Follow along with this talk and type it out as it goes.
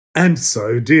And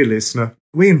so, dear listener,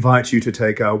 we invite you to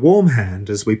take our warm hand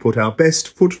as we put our best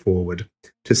foot forward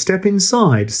to step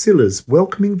inside Scylla's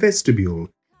welcoming vestibule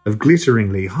of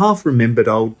glitteringly half-remembered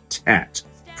old tat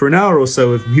for an hour or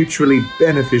so of mutually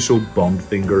beneficial bond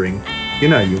fingering. You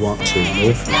know you want to,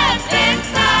 Wolf.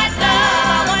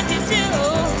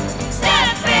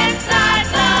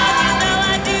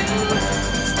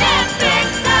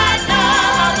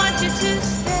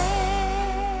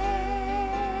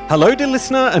 Hello, dear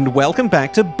listener, and welcome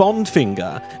back to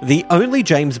Bondfinger, the only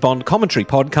James Bond commentary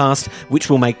podcast which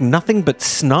will make nothing but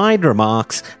snide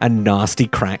remarks and nasty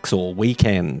cracks all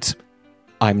weekend.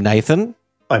 I'm Nathan.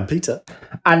 I'm Peter.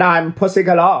 And I'm Pussy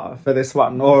Galore for this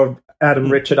one, or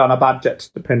Adam Richard on a budget,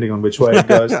 depending on which way it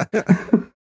goes.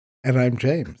 And I'm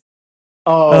James.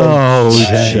 Oh,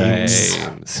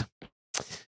 James.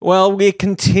 Well, we're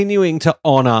continuing to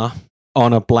honour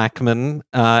Blackman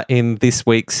in this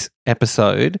week's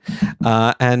episode,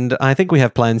 and I think we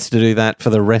have plans to do that for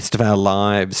the rest of our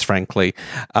lives, frankly.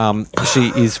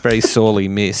 She is very sorely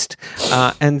missed.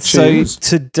 And so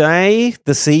today,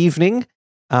 this evening,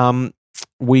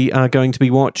 we are going to be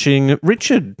watching...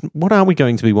 Richard, what are we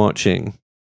going to be watching?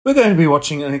 We're going to be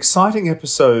watching an exciting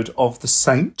episode of The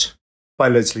Saint by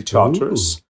Leslie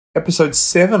Charteris. Ooh. Episode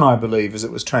 7, I believe, as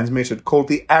it was transmitted, called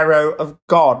The Arrow of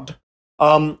God.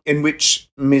 In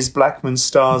which Ms. Blackman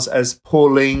stars as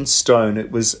Pauline Stone. It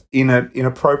was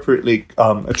inappropriately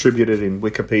attributed in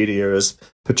Wikipedia as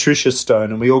Patricia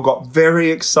Stone, and we all got very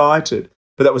excited.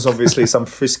 But that was obviously some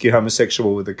frisky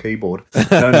homosexual with a keyboard.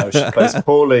 No, she plays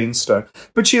Pauline Stone.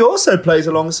 But she also plays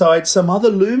alongside some other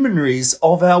luminaries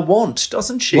of our want,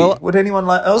 doesn't she? Well, would anyone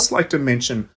else like to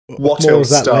mention what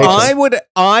else stars? I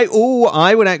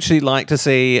would actually like to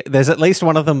see. There's at least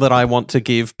one of them that I want to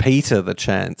give Peter the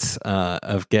chance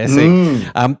of guessing.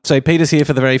 So Peter's here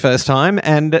for the very first time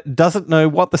and doesn't know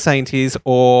what The Saint is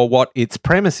or what its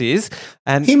premise is.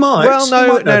 And he might.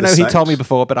 Well, no. He told me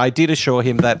before, but I did assure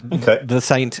him that The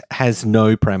Saint has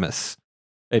no premise.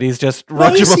 It is just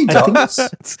Roger.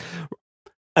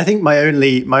 I think my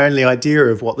only idea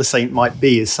of what The Saint might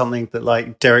be is something that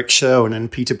like Derek Sherwin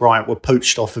and Peter Bryant were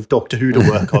poached off of Doctor Who to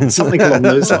work on, something along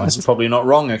those lines. That's probably not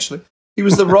wrong, actually. He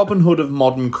was the Robin Hood of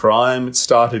modern crime. It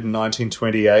started in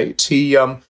 1928. He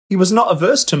was not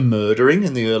averse to murdering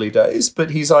in the early days,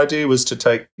 but his idea was to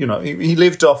take, he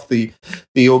lived off the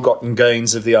ill-gotten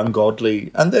gains of the ungodly,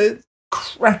 and they're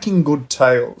cracking good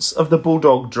tales of the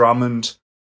Bulldog Drummond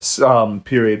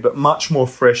period, but much more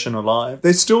fresh and alive.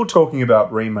 They're still talking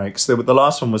about remakes. The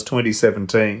last one was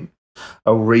 2017,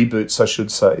 or reboots, I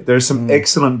should say. There's some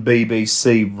excellent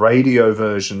BBC radio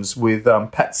versions with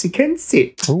Patsy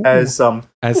Kensit as one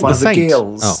of the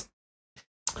girls. Oh.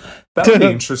 That would be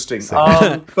interesting.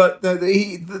 But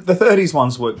the 30s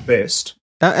ones work best.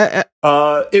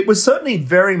 It was certainly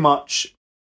very much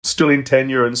still in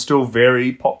tenure and still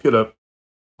very popular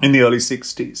in the early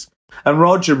 60s. And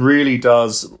Roger really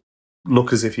does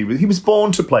look as if he was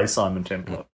born to play Simon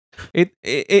Templar.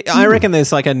 I reckon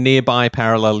there's like a nearby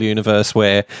parallel universe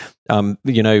where,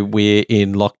 we're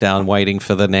in lockdown waiting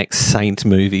for the next Saint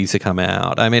movie to come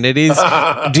out. I mean, it is.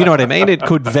 Do you know what I mean? It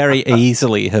could very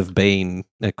easily have been.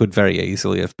 It could very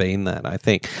easily have been that, I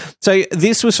think. So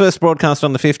this was first broadcast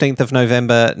on the 15th of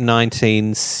November,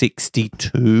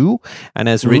 1962, and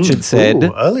as Richard said,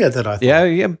 earlier than I thought.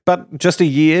 Yeah, but just a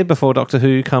year before Doctor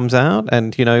Who comes out,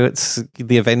 and it's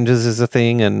the Avengers is a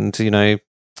thing, and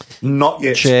not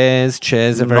yet. Chairs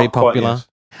are very popular.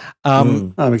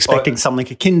 I'm expecting something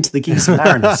akin to the Geese and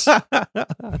Mariners.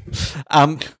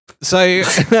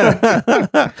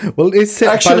 Well, it's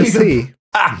set by the sea.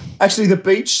 Actually, the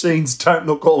beach scenes don't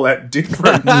look all that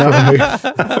different No.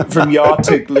 from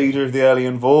Yartik, leader of the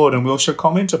Alien Void, and we shall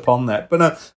comment upon that. But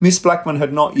no, Miss Blackman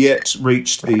had not yet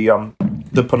reached the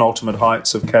penultimate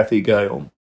heights of Cathy Gale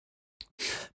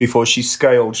before she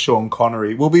scaled Sean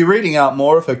Connery. We'll be reading out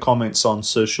more of her comments on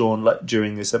Sir Sean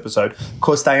during this episode,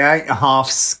 because they ain't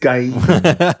half scathing.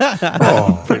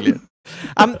 Oh, brilliant.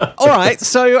 All right,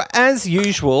 so as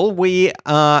usual, we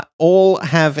all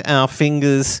have our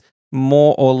fingers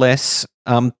more or less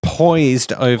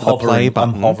poised over the play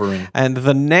button. I'm hovering. And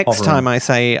the next time I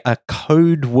say a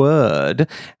code word,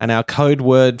 and our code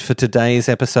word for today's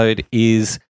episode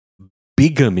is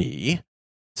bigamy.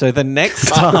 So the next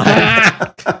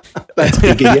time... That's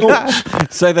bigamy.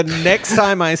 So the next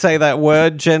time I say that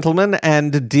word, gentlemen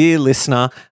and dear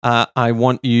listener, I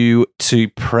want you to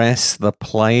press the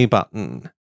play button.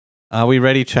 Are we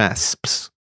ready, chasps?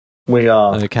 We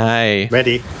are. Okay.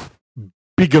 Ready.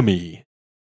 Bigamy.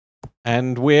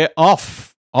 And we're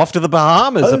off to the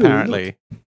Bahamas, apparently.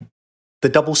 The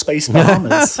double space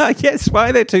Bahamas. Yes, why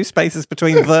are there two spaces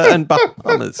between the and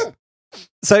Bahamas?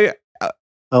 So,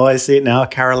 Oh, I see it now.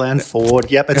 Carol Ann Ford.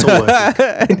 Yep, it's all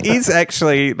working. it is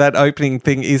actually, that opening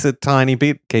thing is a tiny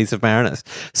bit Keys of Marinus.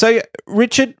 So,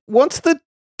 Richard, what's the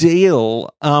deal?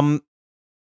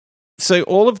 So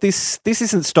all of this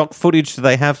isn't stock footage. Do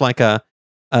they have like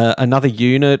another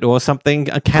unit or something?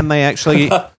 Can they actually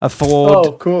afford? Oh,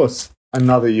 of course,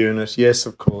 another unit. Yes,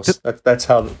 of course. That's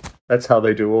how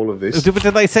they do all of this. Do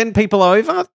they send people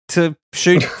over to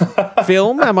shoot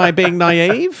film? Am I being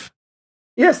naive?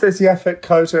 Yes, there's Yaphet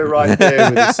Kotto right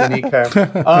there with his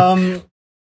Cinecam.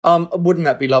 Wouldn't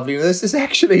that be lovely? This is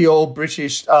actually all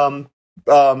British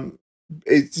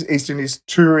East Indies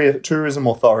Tourism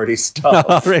Authority stuff.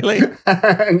 Oh, really?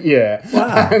 And, yeah.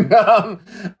 Wow.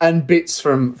 And bits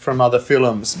from other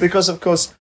films. Because, of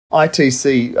course,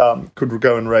 ITC could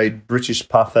go and raid British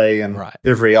Buffet and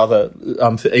every other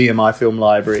EMI film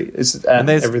library. And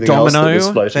there's everything Domino else that was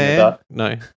floating there? about.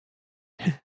 No.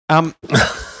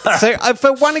 So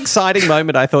for one exciting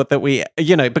moment, I thought that we,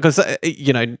 because,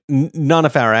 none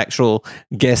of our actual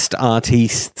guest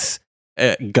artists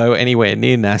go anywhere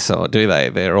near Nassau, do they?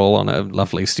 They're all on a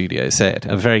lovely studio set,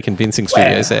 a very convincing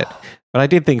studio set. But I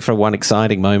did think for one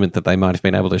exciting moment that they might have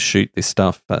been able to shoot this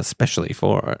stuff especially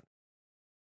for it.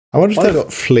 I wonder if they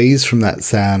got fleas from that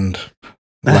sand,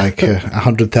 like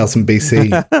 100,000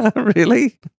 BC.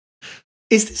 Really?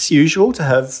 Is this usual to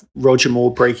have Roger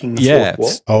Moore breaking the fourth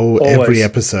wall? Oh, Always. every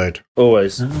episode.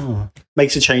 Always. Oh.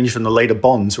 Makes a change from the later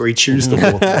Bonds where he chews the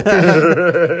wall.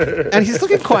 And he's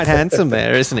looking quite handsome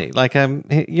there, isn't he? Like,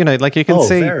 like you can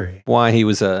see why he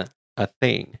was a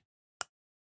thing.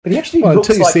 But he actually Well, looks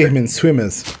until you like see him in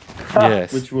Swimmers.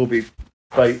 Yes. Which will be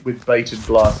with baited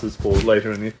glasses for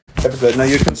later in the episode. Now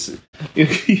you can see,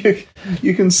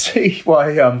 you can see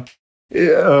why.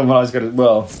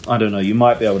 I don't know. You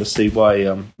might be able to see why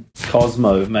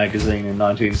Cosmo magazine in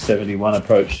 1971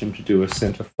 approached him to do a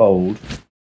centerfold,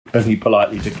 and he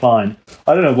politely declined.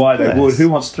 I don't know why they would. Who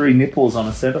wants 3 nipples on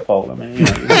a centerfold? I mean,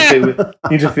 it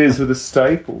interferes with the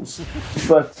staples.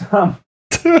 But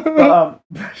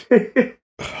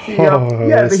he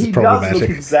does look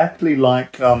exactly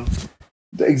like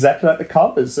the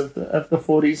covers of the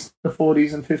 40s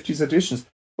and 50s editions.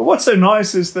 But what's so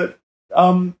nice is that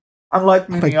unlike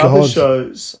many other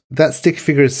shows, that stick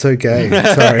figure is so gay.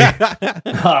 Sorry.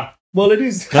 Well, it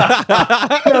is.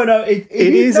 No, it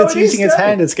is. It's using its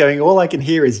hand. It's going. All I can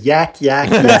hear is yak, yak,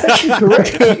 yak. That's actually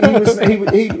correct.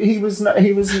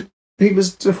 He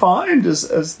was defined as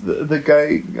the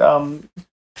gay.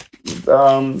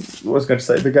 What was I going to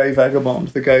say? The gay vagabond,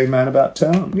 the gay man about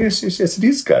town. Yes. It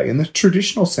is gay in the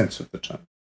traditional sense of the term.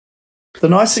 The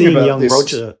nice thing about young this,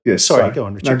 Roger. Yes, sorry, go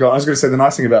on, Richard. No, go on. I was going to say the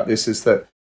nice thing about this is that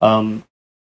even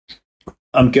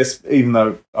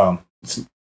though it's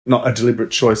not a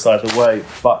deliberate choice either way,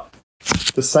 but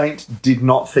The Saint did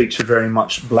not feature very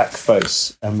much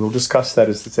blackface, and we'll discuss that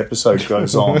as this episode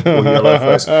goes on. Or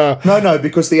yellowface. No,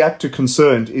 because the actor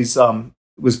concerned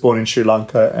was born in Sri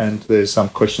Lanka, and there's some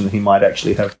question that he might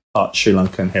actually have part Sri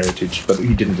Lankan heritage, but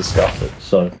he didn't discuss it.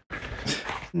 So,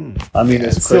 I mean,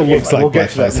 it still looks like we'll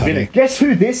get to that in a minute. honey. Guess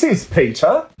who this is,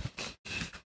 Peter?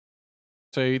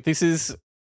 So this is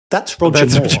That's Roger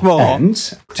Moore.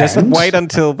 And wait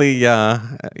until the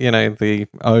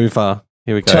over.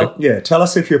 Here we go. Tell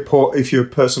us if your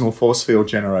personal force field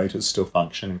generator is still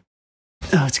functioning.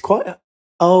 It's quite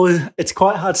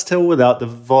hard to tell without the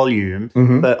volume,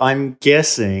 but I'm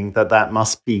guessing that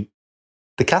must be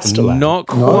the Castellan. Not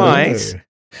quite.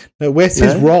 No, where's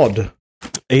his rod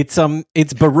It's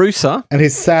Barusa and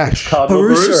his sash?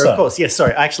 Barusa, of course. Yes,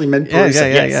 sorry, I actually meant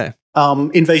Barusa. Yeah.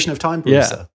 Invasion of Time,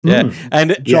 Barusa. Yeah.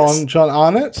 And John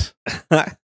Arnott.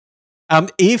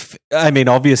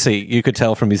 Obviously, you could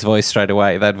tell from his voice straight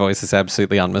away. That voice is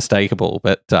absolutely unmistakable.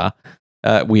 But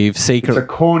we've It's a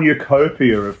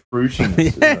cornucopia of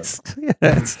fruitiness.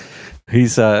 yes.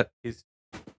 He's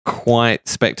quite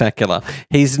spectacular.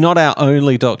 He's not our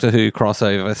only Doctor Who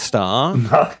crossover star.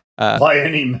 By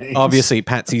any means. Obviously,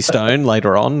 Patsy Stone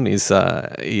later on is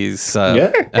our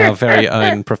very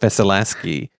own Professor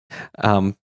Lasky.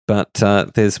 But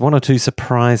there's one or two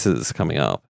surprises coming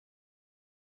up.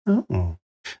 Oh.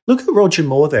 Look at Roger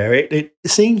Moore there.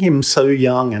 Seeing him so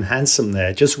young and handsome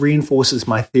there just reinforces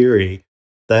my theory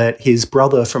that his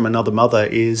brother from another mother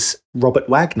is Robert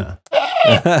Wagner.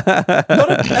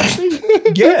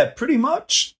 Pretty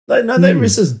much. There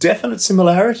is a definite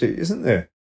similarity, isn't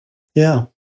there? Yeah.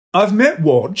 I've met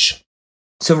Wodge.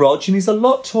 Sir Rog, and he's a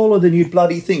lot taller than you'd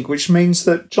bloody think, which means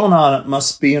that John Arnott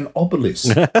must be an obelisk.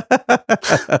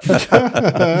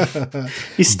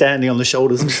 He's standing on the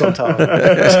shoulders of Sontar.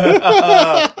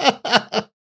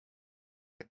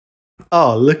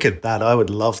 Oh, look at that. I would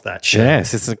love that show.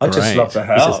 Yes, it's great. I just love the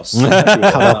house.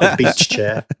 Cut up a beach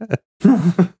chair.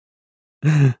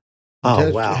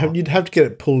 Oh, wow. You'd have to get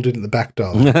it pulled in at the back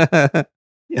door.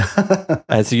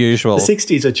 As usual. The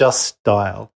 60s are just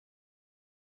style.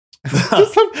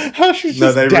 How she's No,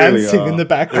 just they really dancing are. in the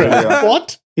They really background. are.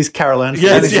 What? Is Carol Ann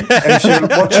Yes, Ford. yeah. And she's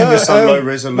watching this on low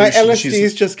resolution. My LSD she's-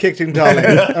 is just kicked in, darling.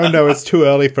 Oh no, it's too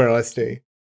early for LSD.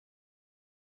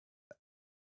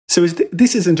 So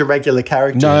this isn't a regular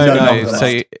character? No, is that no. not?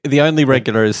 So the only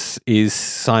regular is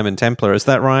Simon Templar. Is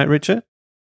that right, Richard?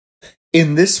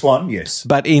 In this one, yes.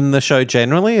 But in the show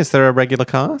generally, is there a regular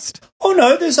cast? Oh,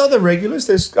 no, there's other regulars.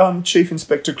 There's Chief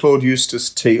Inspector Claude Eustace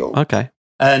Teal. Okay.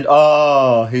 And,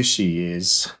 here she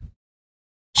is.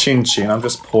 Chin Chin. I'm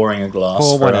just pouring a glass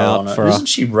Pour for one her out on it. for her. Isn't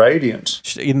she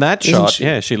radiant? In that Isn't shot, she?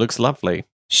 yeah, she looks lovely.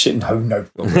 No.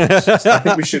 I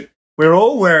think we should... We're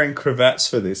all wearing cravats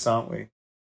for this, aren't we?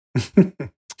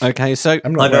 Okay, so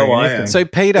I'm not I know wearing I anything. am. so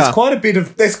Peter,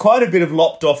 There's quite a bit of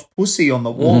lopped off pussy on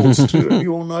the walls too. Have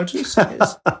you all noticed?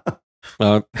 Yes.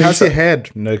 How's your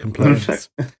head? No complaints.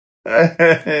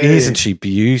 isn't she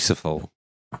beautiful?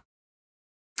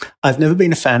 I've never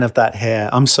been a fan of that hair.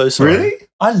 I'm so sorry. Really?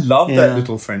 I love Yeah. that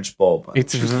little French bob.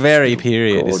 It's very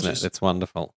period, isn't gorgeous. it? It's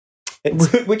wonderful.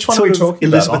 It's Which one are sort we of talking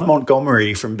Elizabeth about?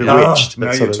 Montgomery from Anna? Bewitched. Now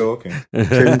but you're sort of talking.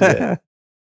 trimmed it.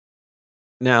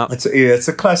 Now, It's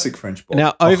a classic French bob.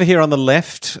 Now, over here on the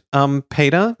left,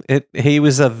 Peter, he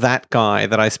was that guy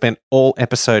that I spent all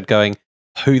episode going,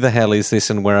 who the hell is this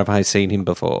and where have I seen him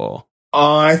before?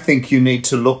 I think you need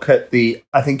to look at you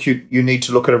need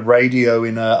to look at a radio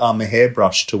in a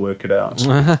hairbrush to work it out.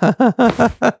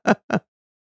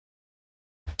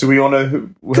 Do we all know who?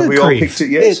 Have Good we all grief. picked it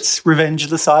yet? It's Revenge of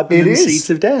the Cybermen It and is. Seeds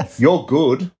of Death. You're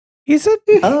good. Is it?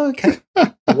 Oh, okay.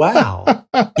 Wow.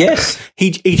 Yes,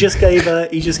 He just gave a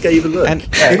look. And,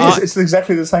 it is. It's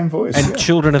exactly the same voice. and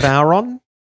Children of Auron?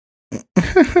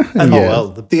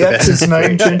 The best. actor's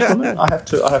name, gentlemen. I have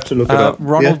to look it up. The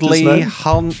Ronald actor's Lee name?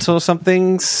 Hunt or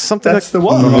something? Something That's like the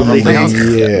one. Ronald Lee Hunt.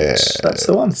 Yes. That's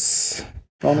the one.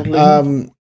 Ronald Lee.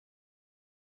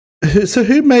 So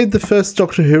who made the first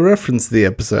Doctor Who reference to the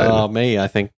episode? Oh, me, I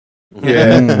think.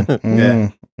 Yeah.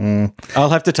 I'll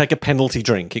have to take a penalty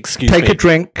drink. Excuse Take me. a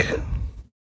drink.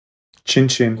 Chin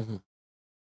chin.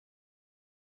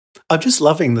 I'm just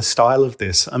loving the style of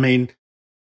this. I mean,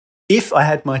 if I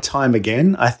had my time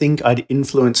again, I think I'd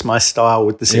influence my style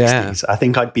with the 60s. I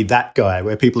think I'd be that guy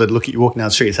where people would look at you walking down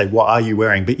the street and say, "What are you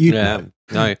wearing?" But you Yeah,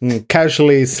 know. no.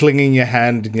 Casually slinging your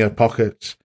hand in your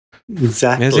pocket.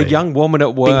 Exactly. There's a young woman at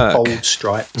Big, work bold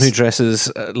stripes. who dresses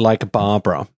like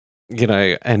Barbara,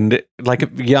 and like a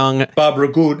young... Barbara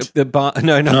Good.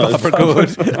 No, not Barbara Good.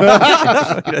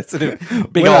 That's a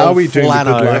big When old are we doing the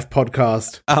flannel. Good Life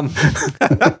podcast?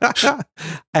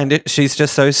 And she's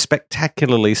just so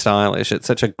spectacularly stylish. It's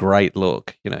such a great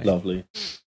look, Lovely.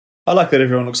 I like that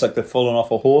everyone looks like they've fallen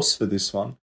off a horse for this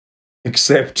one,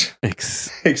 except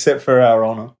for our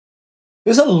honour.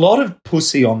 There's a lot of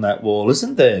pussy on that wall,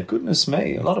 isn't there? Goodness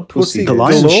me, a lot of pussy. The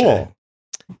lion's galore. share.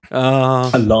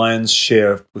 A lion's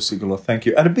share of pussy galore. Thank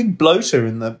you, and a big bloater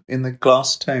in the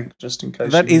glass tank, just in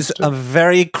case. That you is missed a it.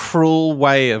 very cruel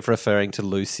way of referring to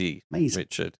Lucy, Amazing.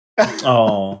 Richard.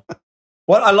 Oh.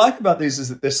 What I like about these is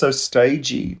that they're so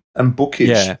stagey and bookish,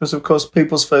 Yeah. because of course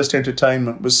people's first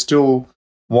entertainment was still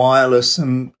wireless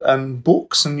and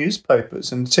books and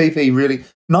newspapers and TV. Really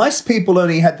nice people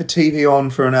only had the TV on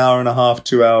for an hour and a half,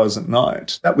 2 hours at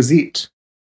night. That was it.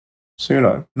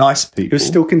 So nice It people. was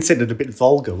still considered a bit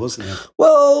vulgar, wasn't it?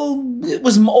 Well, it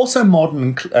was also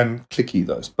modern and clicky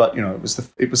though. But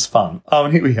it was fun. Oh,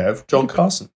 and here we have John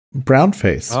Carson. Brown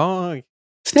face. Oh,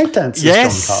 Snake Dance is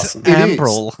yes, John Carson. It is.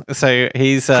 Ambrel. So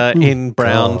he's in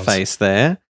brown God. face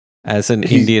there as an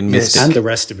He's- Indian yes. mystic. And the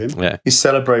rest of him. Yeah. He's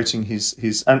celebrating his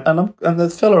and the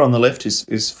fella on the left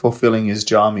is fulfilling his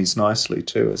jammies nicely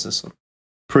too, as a sort of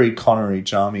pre-Connery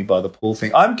jammy by the pool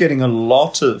thing. I'm getting a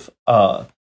lot of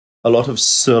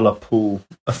sur la pool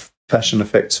fashion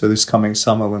effects for this coming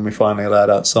summer when we're finally allowed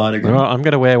outside again. Well, I'm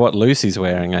going to wear what Lucy's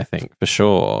wearing, I think, for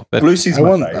sure. But Lucy's I my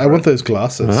want favourite. I want those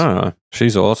glasses. oh,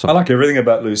 she's awesome. I like everything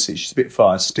about Lucy. She's a bit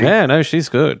feisty. Yeah, no, she's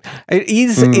good. It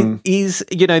is,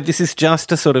 this is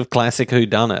just a sort of classic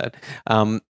whodunit,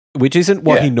 which isn't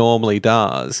what Yeah. he normally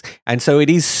does. And so it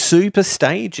is super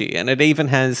stagey, and it even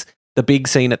has the big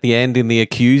scene at the end in the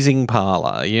accusing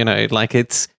parlor, like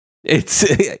it's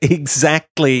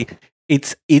exactly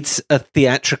it's a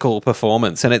theatrical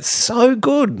performance, and it's so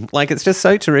good. Like, it's just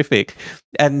so terrific.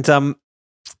 And I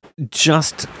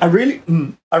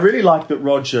really like that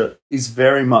Roger is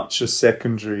very much a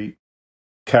secondary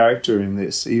character in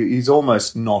this. He's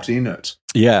almost not in it.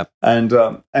 Yeah. And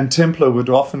Templar would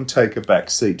often take a back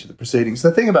seat to the proceedings.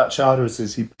 The thing about Charteris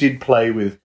is he did play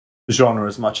with the genre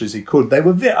as much as he could. They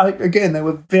were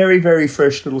very, very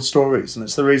fresh little stories, and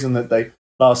it's the reason that they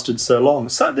lasted so long.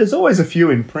 So there's always a few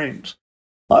in print.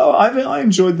 I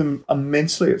enjoyed them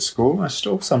immensely at school. I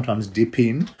still sometimes dip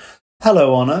in.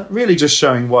 Hello, Honor, really just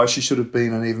showing why she should have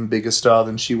been an even bigger star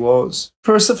than she was.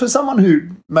 For someone who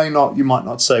you might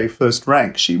not say first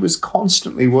rank, she was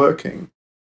constantly working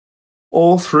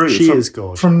all through. She is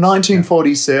gorgeous. From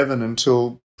 1947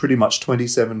 until pretty much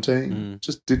 2017.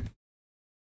 Just did.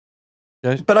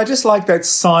 But I just like that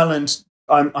silent,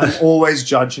 I'm always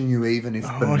judging you even if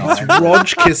benign. He's Rog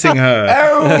kissing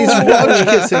her. He's Rog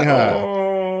kissing her.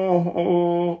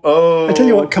 I tell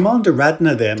you what, Commander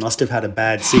Radner there must have had a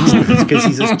bad 60s because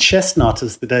he's as chestnut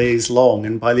as the day is long,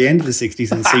 and by the end of the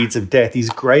 60s in Seeds of Death, he's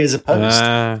grey as a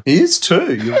post. He is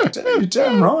too. You're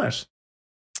damn right.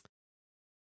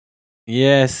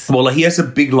 Yes. Well, he has a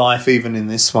big life even in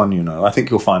this one, you know. I think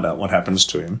you'll find out what happens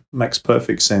to him. Makes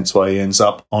perfect sense why he ends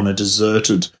up on a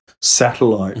deserted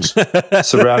satellite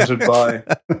surrounded by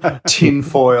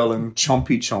tinfoil and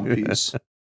chompies.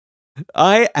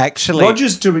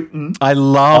 Roger's doing. I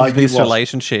love this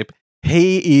relationship.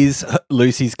 He is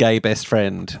Lucy's gay best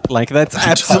friend. Like, that's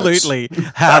absolutely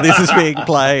how this is being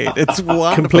played. It's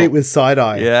wonderful. Complete with side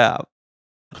eye. Yeah.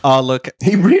 Oh, look.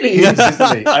 He really is,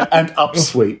 isn't he? And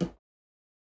upsweep.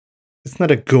 Isn't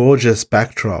that a gorgeous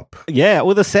backdrop? Yeah,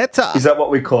 well, the sets are. Is that what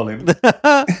we call him?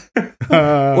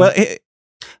 Well,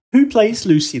 who plays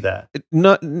Lucy there?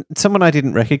 Someone I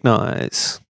didn't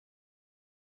recognise.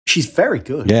 She's very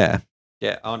good. Yeah.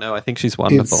 Yeah. Oh, no, I think she's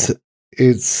wonderful.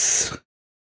 It's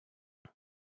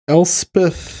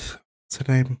Elspeth. What's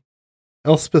her name?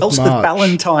 Elspeth March.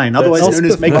 Ballantyne, otherwise known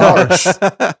as Meg Morris.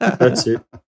 That's it.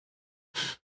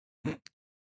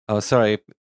 Oh, sorry.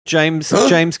 James,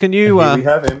 can you... Here we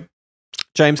have him.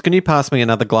 James, can you pass me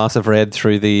another glass of red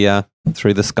through the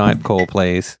Skype call,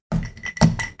 please?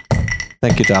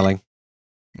 Thank you, darling.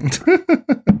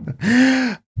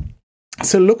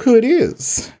 So look who it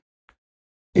is.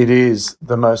 It is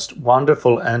the most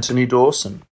wonderful Anthony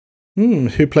Dawson.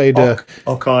 Who played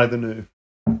Okai the New.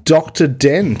 Dr.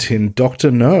 Dent in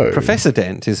Dr. No. Professor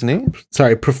Dent, isn't he?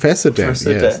 Sorry, Professor Dent.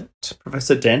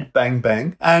 Professor Dent, Bang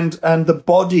Bang. And the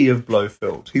body of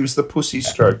Blofeld. He was the pussy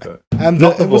stroker. And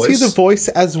was he the voice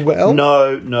as well?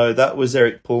 No, that was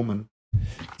Eric Pullman.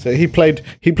 So he played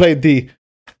the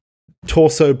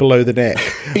torso below the neck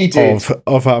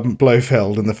of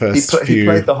Blofeld in the first few He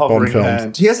played the hovering Bond hand.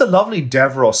 films. He has a lovely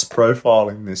Davros profile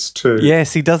in this too.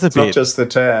 Yes, he does a it's bit. Not just the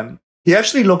tan. He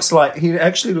actually looks like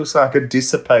a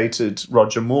dissipated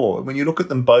Roger Moore. When you look at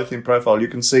them both in profile, you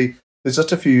can see there's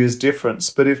just a few years difference.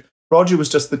 But if Roger was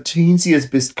just the teensiest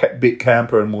bit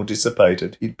camper and more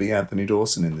dissipated, he'd be Anthony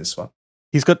Dawson in this one.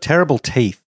 He's got terrible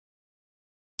teeth.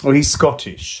 Well, he's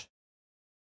Scottish.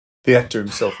 The actor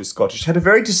himself is Scottish. Had a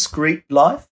very discreet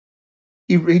life.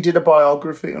 He did a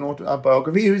biography.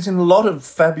 He was in a lot of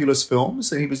fabulous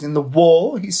films. He was in the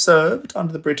war. He served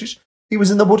under the British. He was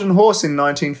in The Wooden Horse in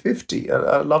 1950,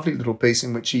 a lovely little piece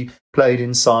in which he played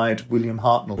inside William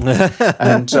Hartnell.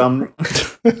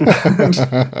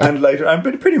 and later, and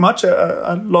pretty much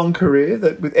a long career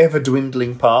with ever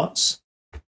dwindling parts.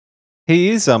 He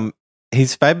is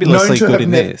he's fabulously good in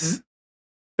this.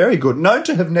 Very good. Known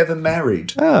to have never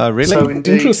married. Oh, really? So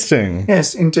indeed, interesting.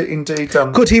 Yes, indeed.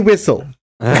 Could he whistle?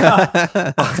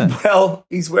 Well,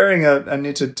 he's wearing a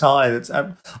knitted tie. That's.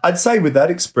 I'd say with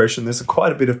that expression, there's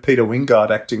quite a bit of Peter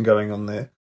Wingard acting going on there.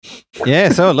 Yeah.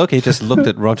 So look, he just looked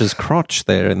at Roger's crotch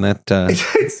there in that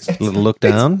little look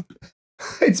down.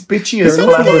 It's bitchy as flammable.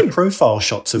 There's a lot of profile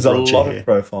shots of Roger. There's a lot of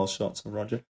profile shots of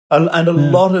Roger, and a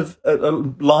lot of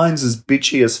lines as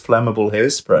bitchy as flammable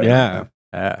hairspray.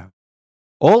 Yeah.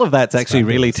 All of that's actually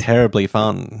really terribly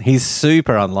fun. He's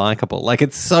super unlikable. Like,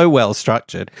 it's so well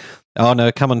structured. Oh,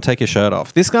 no, come on, take your shirt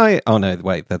off. This guy... Oh, no,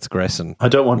 wait, that's Gresson. I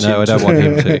don't want him to. No, I don't want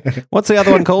him to. What's the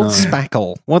other one called?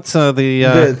 Spackle. What's the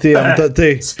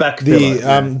Spack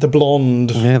the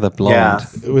blonde. Yeah, the blonde.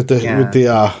 Yeah. With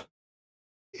the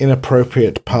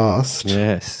inappropriate past.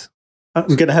 Yes. I'm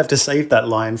going to have to save that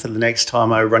line for the next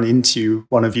time I run into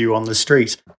one of you on the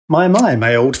street.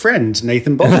 My old friend,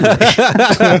 Nathan Bond.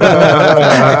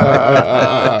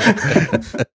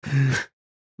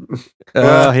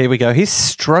 Oh, here we go. He's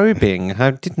strobing.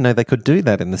 I didn't know they could do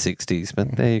that in the 60s,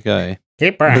 but there you go.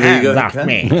 Keep your There you hands go, off you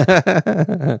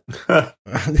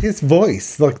me. His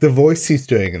voice, like the voice he's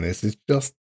doing in this, is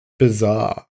just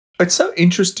bizarre. It's so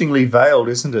interestingly veiled,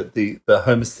 isn't it? The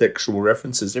homosexual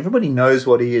references. Everybody knows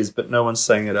what he is, but no one's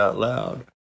saying it out loud.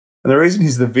 And the reason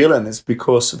he's the villain is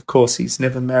because, of course, he's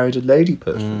never married a lady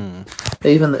person.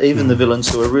 Even the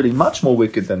villains who are really much more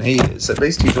wicked than he is, at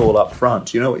least he's all up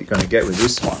front. You know what you're going to get with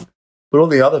this one. But all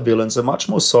the other villains are much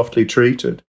more softly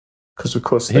treated. Because, of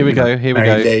course, Here we go.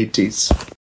 ladies.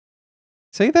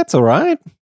 See, that's all right.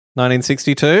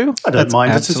 1962. I don't That's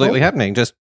mind it at absolutely all. happening.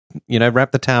 Just,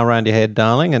 wrap the towel around your head,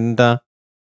 darling, and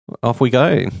off we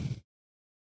go.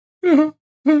 Look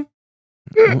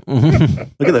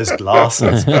at those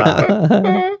glasses.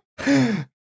 Wow.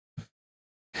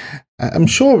 I'm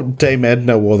sure Dame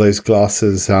Edna wore those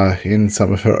glasses in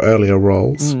some of her earlier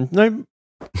roles. No,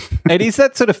 it is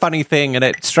that sort of funny thing, and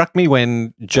it struck me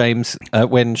when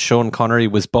when Sean Connery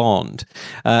was Bond.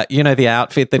 The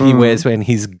outfit that he wears when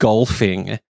he's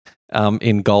golfing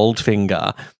in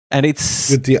Goldfinger, and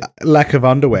it's With the lack of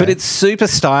underwear. but it's super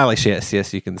stylish.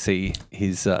 Yes, you can see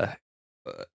his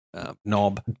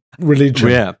knob. religion.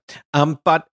 Yeah,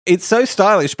 but it's so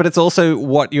stylish, but it's also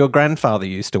what your grandfather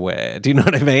used to wear. Do you know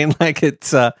what I mean? Like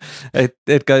it's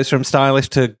it goes from stylish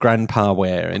to grandpa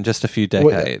wear in just a few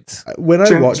decades. When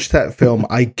I watch that film,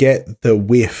 I get the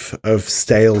whiff of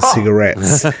stale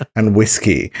cigarettes and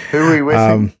whiskey. Who are we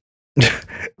with?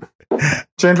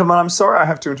 Gentlemen, I'm sorry I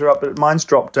have to interrupt, but mine's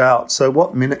dropped out. So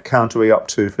what minute count are we up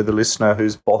to for the listener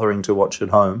who's bothering to watch at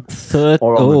home?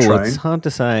 Or on the train? It's hard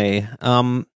to say.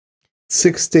 16:25.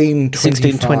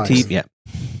 16:20. Yeah.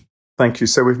 Thank you.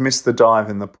 So we've missed the dive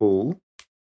in the pool.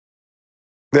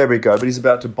 There we go. But he's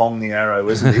about to bong the arrow,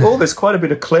 isn't he? Oh, there's quite a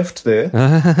bit of cleft there.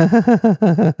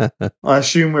 I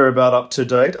assume we're about up to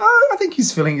date. Oh, I think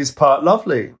he's filling his part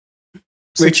lovely.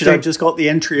 Richard, I've just got the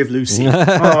entry of Lucy.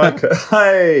 Oh, okay.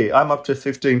 Hey, I'm up to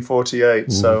 1548,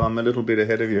 so I'm a little bit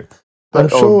ahead of you. I'm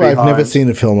But- or sure I've behind. never seen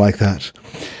a film like that.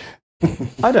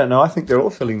 I don't know. I think they're all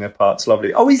filling their parts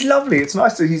lovely. Oh, he's lovely. It's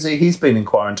nice that he's been in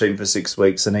quarantine for 6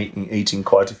 weeks and eating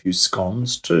quite a few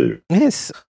scones too.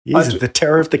 Yes. He's the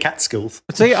terror of the Catskills.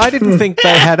 See, I didn't think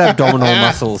they had abdominal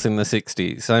muscles in the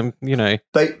 60s. I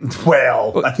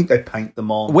think they paint them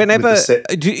on. Whenever with the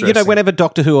set dressing. whenever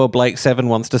Doctor Who or Blake Seven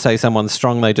wants to say someone's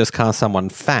strong, they just cast someone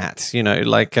fat. Not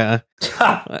that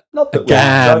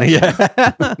Gan, we're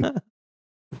yeah.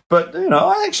 but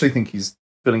I actually think he's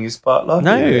filling his part lovely.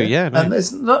 No, yeah, no. And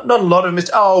there's not a lot of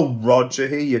Oh, Roger,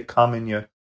 here you come in your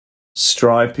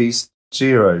stripies.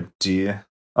 Dear, oh dear.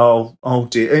 Oh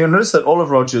dear. You notice that all of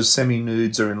Roger's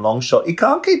semi-nudes are in long shot. He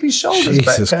can't keep his shoulders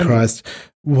back. Jesus can he? Christ.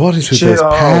 What is with those Oh,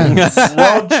 pants?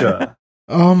 Roger.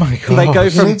 Oh my God. They go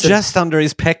from need to- just under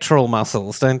his pectoral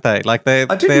muscles, don't they? Like they.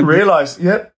 I didn't realise.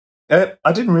 Yep.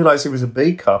 I didn't realise he was a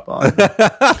B cup.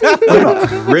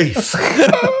 Grief.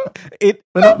 We're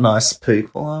We're not nice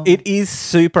people. Are we? It is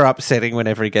super upsetting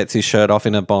whenever he gets his shirt off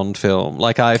in a Bond film.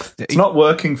 Like It's not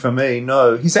working for me.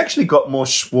 No, he's actually got more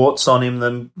Schwartz on him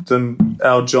than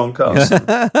our John Carson.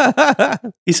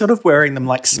 He's sort of wearing them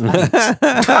like spikes. Yes.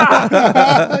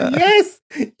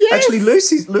 Actually,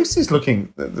 Lucy's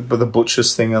looking the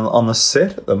butcher's thing on the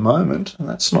set at the moment, and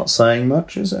that's not saying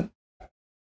much, is it?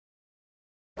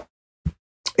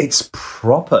 It's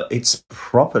proper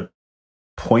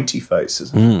pointy face,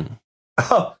 isn't it?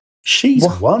 Oh, She's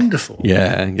wonderful.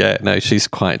 Yeah. No, she's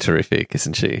quite terrific,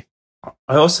 isn't she?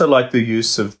 I also like the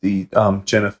use of the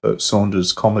Jennifer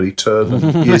Saunders comedy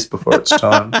turban years before its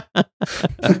time.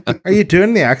 Are you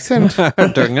doing the accent?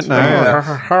 I'm doing it now. Yeah.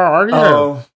 How are you?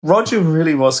 Oh, Roger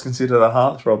really was considered a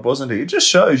heartthrob, wasn't he? It just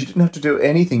shows you didn't have to do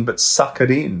anything but suck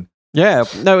it in Yeah,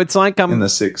 no, it's like in the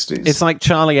 60s. it's like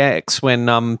Charlie X when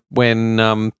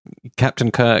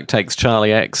Captain Kirk takes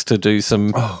Charlie X to do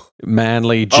some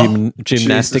manly gymnastics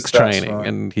Jesus, that's training, right.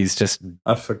 and he's just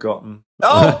I've forgotten.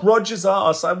 Oh, Roger's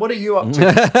arse. What are you up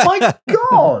to? My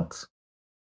God.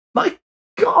 My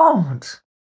God.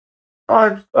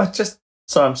 I just...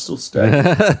 Sorry, I'm still staying.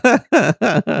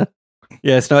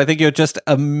 Yes, no, I think you're just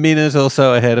a minute or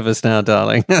so ahead of us now,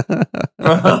 darling.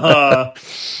 Oh,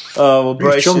 well,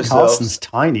 brace John yourself. Carson's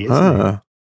tiny, isn't he?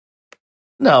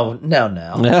 No.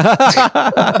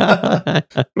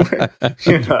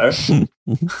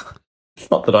 It's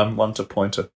not that I'm one to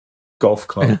point a golf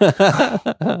club.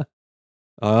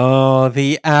 Oh,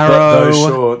 the But arrow. those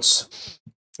shorts.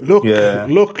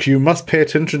 Look, you must pay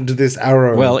attention to this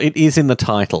arrow. Well, it is in the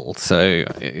title, so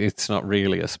it's not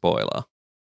really a spoiler.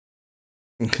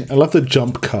 I love the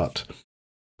jump cut.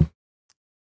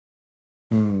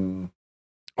 Hmm.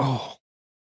 Oh,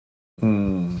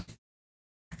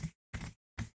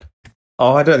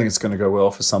 Oh, I don't think it's going to go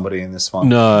well for somebody in this one.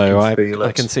 No,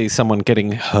 I can see someone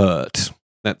getting hurt.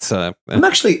 That's I'm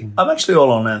actually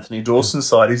all on Anthony Dawson's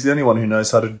side. He's the only one who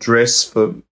knows how to dress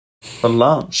for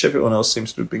lunch. Everyone else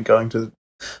seems to have been going to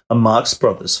a Marx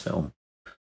Brothers film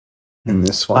in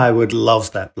this one. I would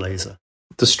love that blazer.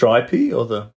 The stripy or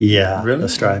the the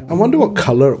stripe. I wonder what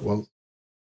color it was.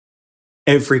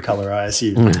 Every color, I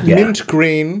assume. Mint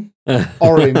green,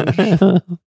 orange,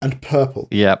 and purple.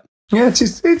 Yep. Yeah,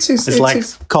 it's like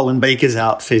Colin Baker's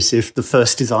outfit if the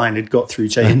first design had got through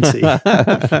JNT.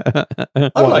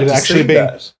 I'd like to actually see be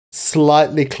that.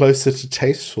 Slightly closer to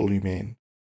tasteful, you mean?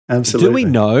 Absolutely. Do we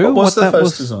know What was the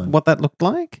first design? what that looked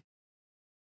like?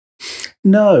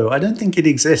 No, I don't think it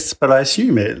exists, but I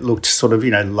assume it looked sort of,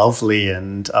 lovely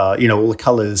and, all the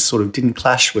colours sort of didn't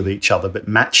clash with each other, but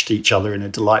matched each other in a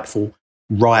delightful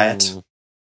riot.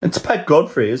 It's Pat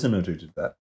Godfrey, isn't it, who did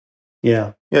that?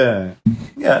 Yeah. Yeah.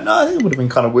 Yeah, no, I think it would have been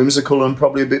kind of whimsical and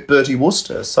probably a bit Bertie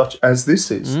Wooster, such as this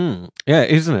is. Yeah,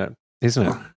 isn't it?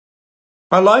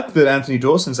 I like that Anthony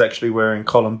Dawson's actually wearing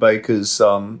Colin Baker's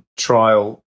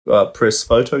trial press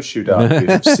photo shoot outfit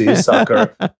of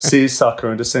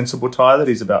seersucker and a sensible tie that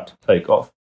he's about to take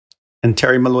off. And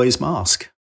Terry Malloy's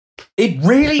mask. It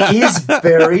really is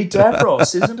very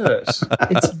Davros, isn't it?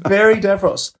 It's very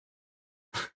Davros.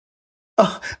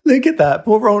 Oh, look at that.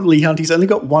 Poor Ron Lee Hunt. He's only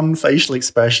got one facial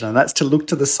expression, and that's to look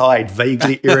to the side,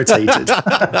 vaguely irritated.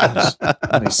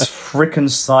 And these frickin'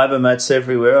 cybermats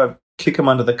everywhere. I kick them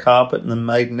under the carpet, and the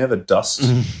maid never dusts.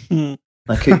 They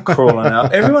keep crawling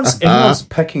out. Everyone's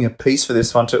packing a piece for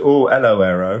this one too. Oh, hello,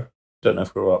 Arrow. Don't know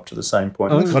if we're up to the same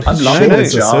point. God, I'm his loving the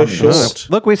shoulders are so short.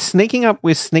 Look, we're sneaking up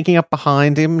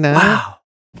behind him now. Wow.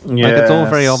 Like it's all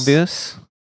very obvious.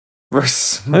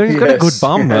 He's got a good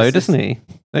bum though, doesn't he?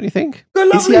 Don't you think?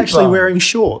 Is he actually wearing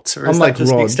shorts, or is Unlike that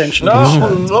just an Rog. extension of his Oh,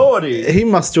 shirt? lordy. He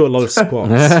must do a lot of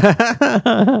squats.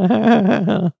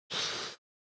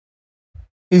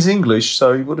 He's English,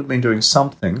 so he would have been doing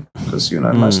something, because,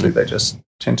 mostly they just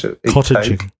tend to eat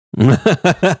Cottaging. cake.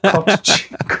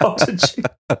 Cottaging.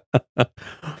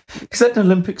 Is that an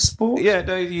Olympic sport? Yeah,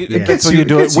 no, It that's what you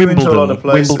do at gets you into a lot of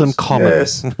places. Wimbledon Common.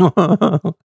 Yes.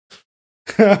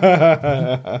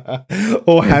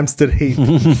 Or Hampstead Heath.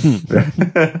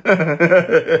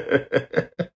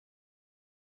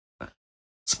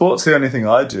 Sport's the only thing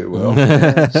I do well.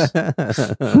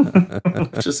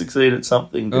 Just succeed at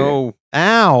something. Dear. Oh,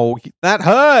 ow. That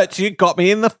hurts. You got me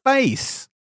in the face.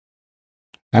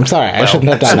 I'm sorry, I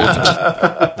shouldn't have done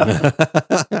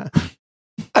that.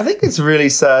 I think it's really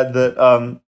sad that,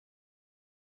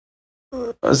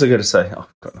 what was I going to say? Oh,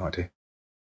 I've got no idea.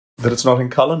 That it's not in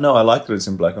colour? No, I like that it's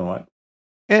in black and white.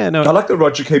 Yeah, no. I like that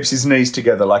Roger keeps his knees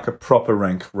together like a proper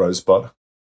rank rosebud.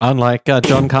 Unlike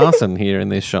John Carson here in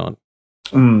this shot.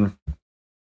 Notice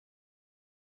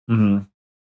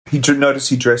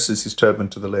he dresses his turban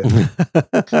to the left.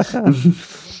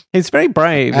 He's very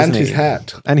brave, And isn't his he?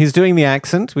 hat. And he's doing the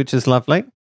accent, which is lovely.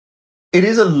 It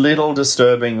is a little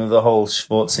disturbing with the whole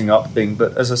schwarzing up thing,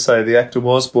 but as I say, the actor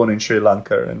was born in Sri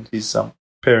Lanka and his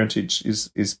parentage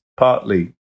is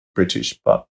partly British,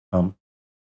 but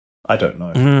I don't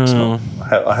know. It's not,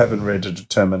 I haven't read a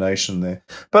determination there.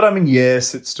 But I mean,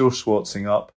 yes, it's still schwarzing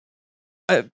up.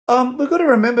 We've got to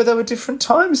remember there were different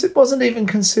times. It wasn't even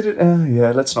considered.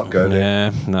 Let's not go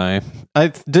there. Yeah, no. I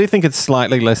do think it's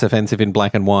slightly less offensive in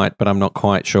black and white, but I'm not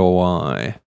quite sure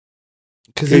why.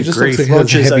 Because he just looks like he has a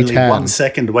Roger's heavy only tan. 1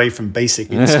 second away from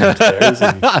basic instinct there,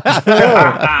 isn't he?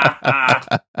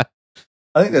 I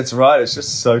think that's right. It's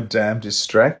just so damn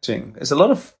distracting. There's a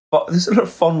lot of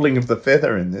fondling of the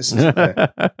feather in this, isn't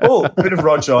there? Oh, a bit of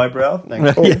Roger eyebrow.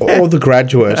 Thank you. Or The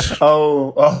Graduate.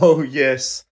 Oh,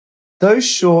 yes. Those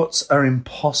shorts are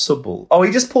impossible. Oh,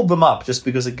 he just pulled them up just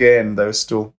because, again, they were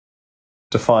still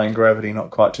defying gravity,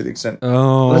 not quite to the extent.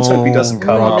 Oh, Let's hope he doesn't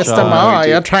come up. Mr. Ma,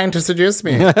 you're trying to seduce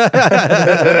me.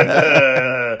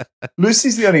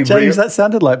 Lucy's the only James, that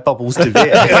sounded like Bubbles to Vic.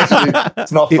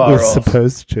 it's not It far was off.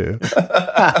 supposed to.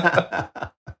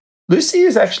 Lucy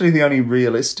is actually the only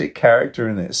realistic character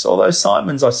in this, although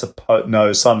Simon's, I suppose...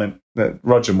 No,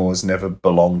 Roger Moore's never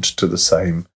belonged to the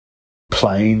same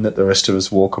plane that the rest of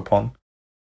us walk upon.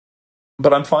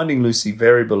 But I'm finding Lucy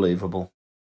very believable.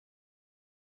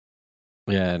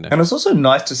 Yeah, no. And it's also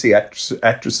nice to see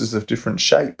actresses of different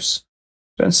shapes.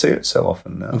 Don't see it so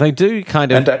often now. They do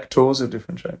kind of And actors of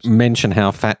different shapes. mention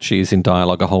how fat she is in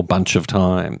dialogue a whole bunch of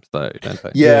times, though, don't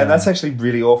they? Yeah, and that's actually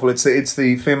really awful. It's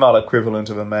the female equivalent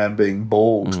of a man being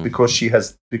bald because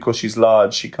she's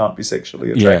large. She can't be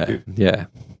sexually attractive. Yeah.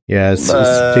 Yeah, it's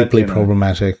But, deeply you know.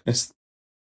 problematic.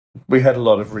 We had a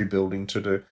lot of rebuilding to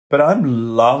do. But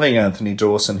I'm loving Anthony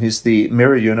Dawson. He's the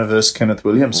Mirror Universe Kenneth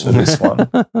Williams for this one.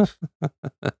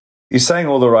 He's saying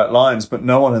all the right lines, but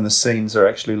no one in the scenes are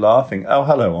actually laughing. Oh,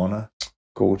 hello, Honor.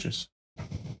 Gorgeous.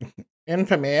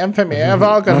 Infamy, I've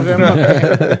all got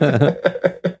infamy.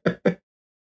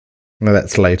 No,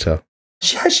 that's later.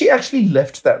 Has she actually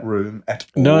left that room at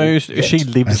all? No, she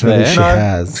lives I there. think she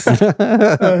has.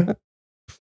 No.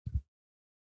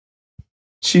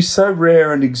 She's so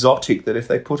rare and exotic that if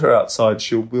they put her outside,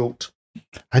 she'll wilt.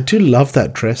 I do love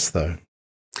that dress, though.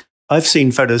 I've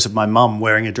seen photos of my mum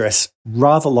wearing a dress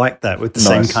rather like that with the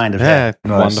same kind of hair. Yeah,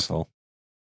 Nice. wonderful.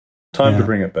 Time to Yeah.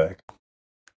 bring it back.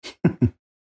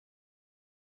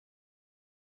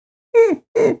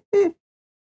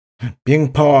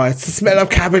 Being poor, it's the smell of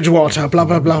cabbage water, blah,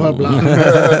 blah, blah, blah,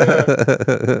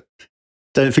 blah.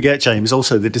 Don't forget, James,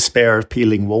 also the despair of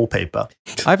peeling wallpaper.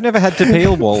 I've never had to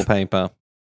peel wallpaper.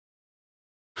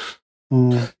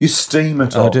 You steam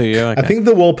it Oh, off. do you? Okay. I think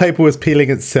the wallpaper was peeling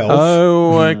itself.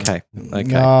 Oh, okay.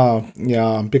 Okay.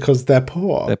 Yeah, because they're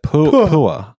poor. They're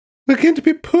poor. We're going to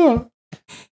be poor.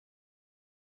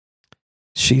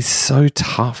 She's so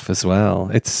tough as well.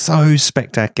 It's so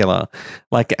spectacular.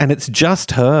 And it's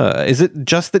just her. Is it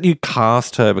just that you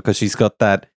cast her because she's got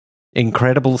that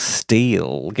incredible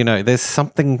steel? There's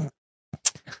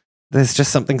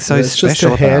just something so It's special just her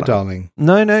about hair, her. darling.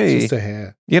 No. It's just her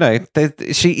hair.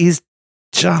 She is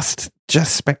just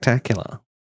spectacular.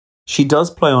 She does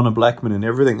play Honor Blackman in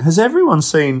everything. Has everyone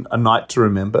seen A Night to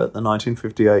Remember, the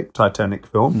 1958 Titanic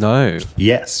film? No.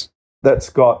 Yes. That's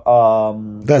got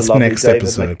That's the lovely next David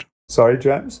episode. Sorry,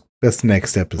 James? That's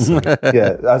next episode.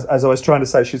 Yeah, as I was trying to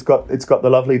say, it's got the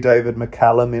lovely David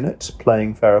McCallum in it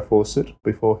playing Farrah Fawcett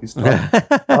before his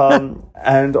time,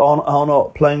 and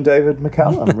on playing David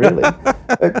McCallum.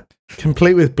 Really,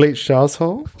 Complete with bleached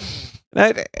arsehole?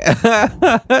 That's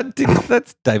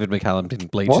David McCallum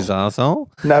didn't bleach his arsehole.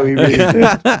 no, he really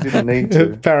didn't need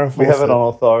to. Farrah We have it Fawcett.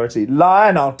 on authority. Lie,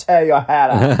 and I'll tear your head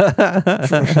out.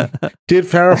 Did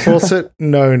Farrah Fawcett?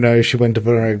 No, she went to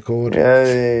Veronica Gord.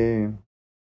 Yeah.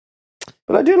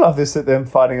 But I do love this, that them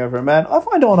fighting over a man. I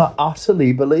find Honor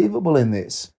utterly believable in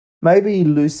this. Maybe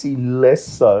Lucy less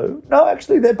so. No,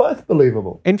 actually, they're both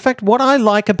believable. In fact, what I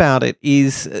like about it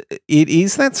is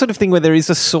that sort of thing where there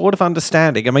is a sort of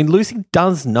understanding. I mean, Lucy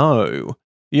does know,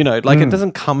 it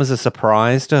doesn't come as a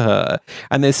surprise to her.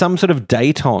 And there's some sort of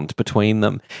détente between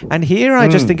them. And here I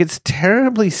just think it's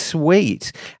terribly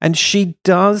sweet. And she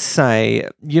does say,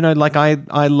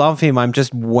 I love him. I'm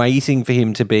just waiting for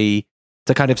him to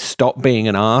kind of stop being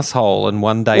an asshole and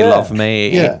one day love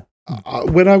me. Yeah.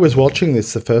 When I was watching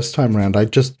this the first time around,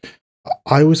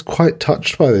 I was quite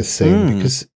touched by this scene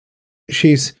because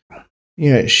she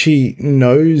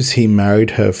knows he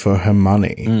married her for her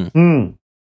money,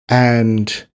 and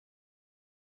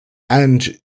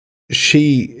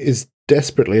she is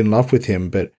desperately in love with him,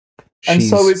 but And she's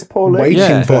so is Pauline.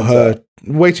 waiting for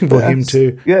him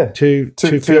to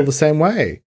feel the same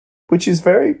way. Which is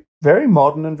very, very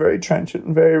modern and very trenchant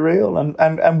and very real,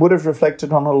 and would have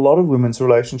reflected on a lot of women's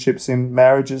relationships in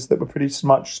marriages that were pretty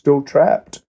much still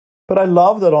trapped. But I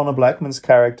love that Honor Blackman's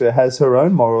character has her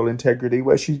own moral integrity,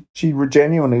 where she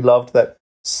genuinely loved that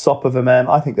sop of a man.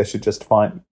 I think they should just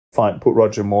put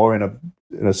Roger Moore in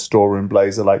a storeroom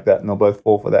blazer like that, and they'll both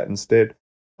fall for that instead.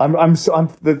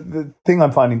 The thing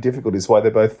I'm finding difficult is why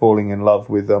they're both falling in love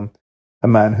with a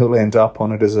man who'll end up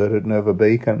on a deserted Nova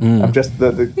Beacon. I'm just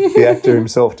the actor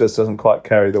himself just doesn't quite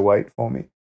carry the weight for me.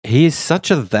 He is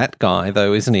such a that guy,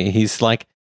 though, isn't he? He's like,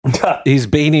 he's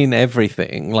been in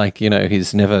everything.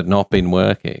 He's never not been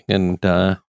working, and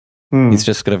he's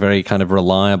just got a very kind of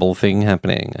reliable thing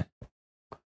happening.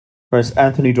 Whereas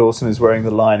Anthony Dawson is wearing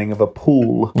the lining of a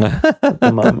pool at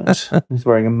the moment. He's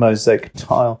wearing a mosaic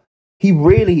tile. He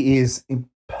really is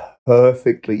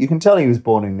perfectly. You can tell he was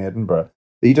born in Edinburgh.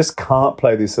 You just can't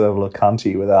play this level of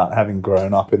cunty without having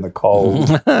grown up in the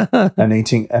cold and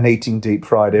eating deep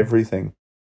fried everything.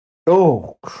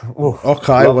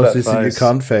 Okay, what's this in your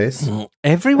cunt face?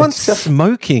 Everyone's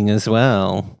smoking as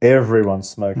well. Everyone's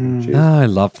smoking. Cheers. Oh, I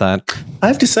love that. I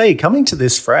have to say, coming to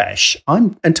this fresh,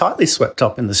 I'm entirely swept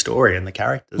up in the story and the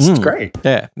characters. It's great.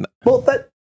 Yeah. Well,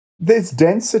 there's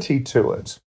density to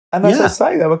it, and as I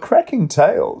say, they were cracking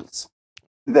tales.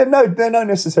 They're no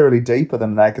necessarily deeper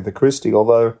than an Agatha Christie,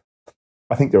 although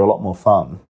I think they're a lot more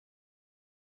fun.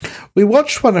 We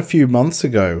watched one a few months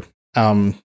ago.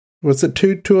 Was it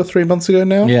two or 3 months ago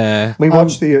now? Yeah. We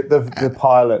watched the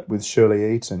pilot with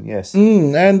Shirley Eaton, yes.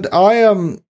 And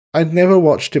I'd never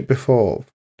watched it before,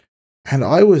 and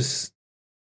I was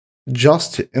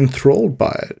just enthralled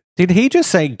by it. Did he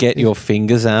just say, "Get your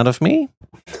fingers out of me"?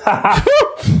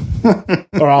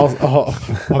 Or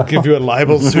I'll give you a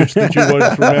libel suit that you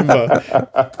won't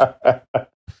remember.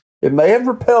 It may have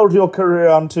propelled your career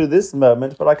onto this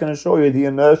moment, but I can assure you the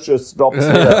inertia stops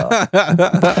here.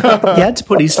 He had to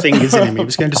put his fingers in him. He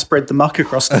was going to spread the muck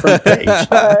across the front page.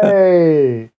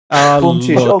 Hey!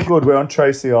 Oh, good. We're on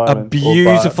Tracy a Island.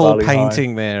 beautiful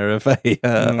painting there of a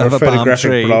palm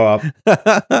tree. blow up.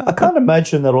 I can't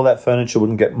imagine that all that furniture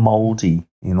wouldn't get mouldy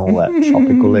in all that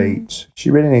tropical heat. She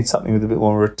really needs something with a bit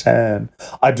more rattan.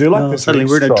 I do like this. Suddenly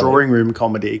we're in a drawing room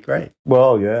comedy. Great.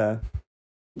 Well, yeah.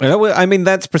 Well, I mean,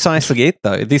 that's precisely it,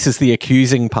 though. This is the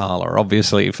accusing parlour,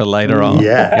 obviously, for later on.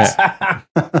 Yes.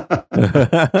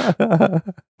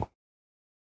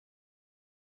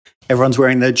 Everyone's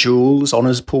wearing their jewels.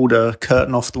 Honor's pulled a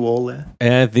curtain off the wall there.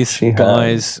 Yeah,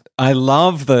 I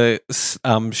love the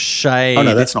shade. Oh,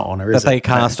 no, that's not Honor, that they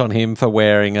cast on him for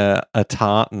wearing a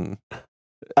tartan.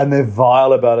 And they're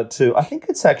vile about it too. I think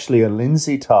it's actually a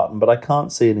Lindsay tartan, but I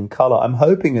can't see it in colour. I'm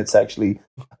hoping it's actually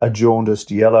a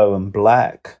jaundiced yellow and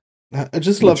black. I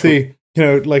just love someone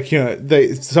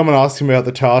asked him about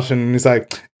the tartan and he's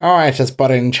like, oh, I just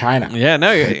bought it in China. Yeah,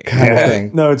 no. Kind of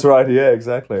thing. No, it's right. Yeah,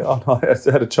 exactly. Oh, no, I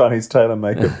had a Chinese tailor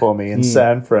make it for me in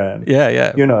San Fran. Yeah,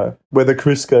 yeah. You know, where the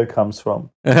Crisco comes from.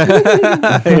 Here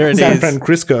it San is. Fran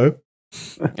Crisco.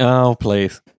 Oh,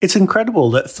 please. It's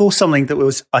incredible that for something that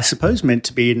was, I suppose, meant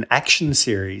to be an action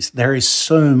series, there is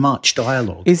so much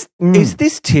dialogue. Is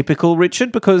this typical,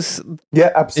 Richard? Because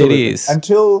yeah, absolutely. It is.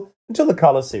 Until the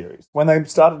colour series. When they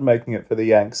started making it for the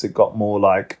Yanks, it got more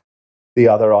like the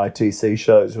other ITC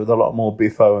shows with a lot more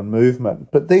biffo and movement.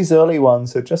 But these early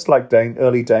ones are just like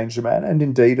early Danger Man and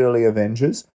indeed early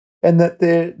Avengers, and that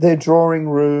they're drawing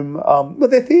room,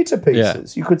 they're theatre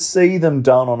pieces. Yeah. You could see them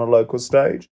done on a local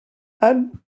stage.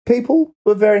 And people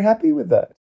were very happy with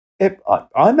that.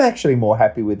 I'm actually more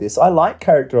happy with this. I like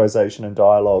characterization and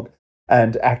dialogue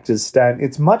and actors stand.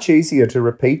 It's much easier to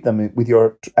repeat them with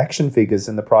your action figures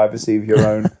in the privacy of your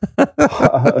own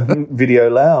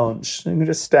video lounge. You can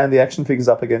just stand the action figures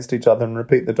up against each other and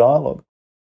repeat the dialogue.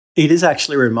 It is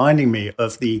actually reminding me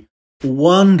of the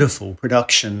wonderful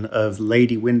production of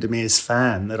Lady Windermere's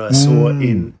Fan that I saw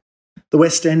in the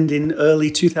West End in early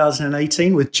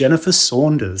 2018 with Jennifer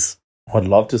Saunders. I'd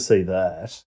love to see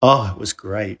that. Oh, it was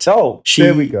great. Oh,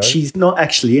 there we go. She's not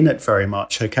actually in it very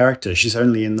much, her character. She's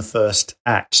only in the first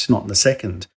act, not in the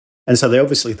second. And so they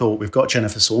obviously thought, we've got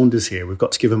Jennifer Saunders here. We've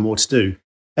got to give her more to do.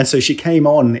 And so she came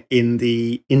on in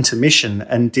the intermission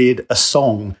and did a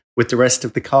song with the rest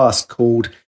of the cast called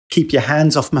Keep Your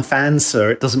Hands Off My Fan,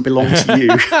 Sir. It doesn't belong to you.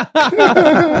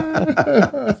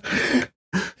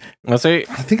 Well, so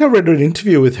I think I read an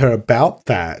interview with her about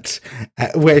that,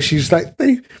 where she's like,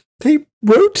 they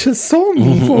wrote a song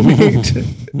for me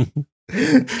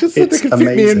just so they could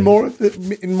fit me in more of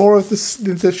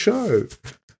the show.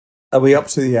 Are we up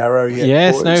to the arrow yet?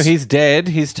 Yes, boys? no, he's dead.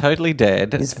 He's totally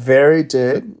dead. He's very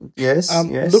dead. Yes,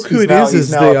 yes. Look who it is. Is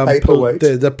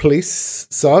the police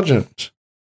sergeant.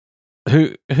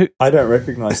 Who? I don't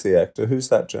recognise the actor. Who's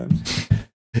that, James?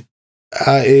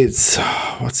 It's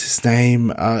what's his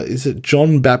name? Is it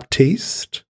John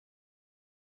Baptiste?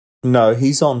 No,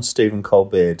 he's on Stephen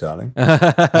Colbert, darling.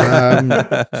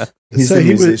 He's so a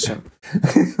musician.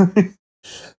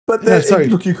 But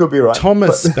look, you could be right.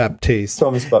 Thomas Baptiste.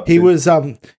 Thomas Baptiste.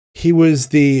 He was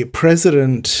the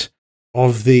president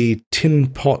of the Tin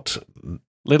Pot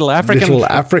Little African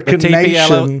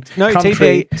nation. No,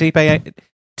 country.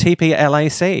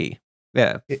 TPLAC.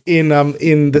 Yeah.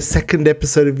 In the second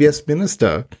episode of Yes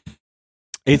Minister.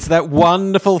 It's that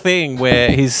wonderful thing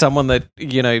where he's someone that,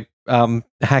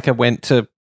 Hacker went to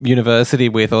university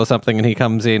with or something, and he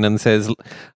comes in and says,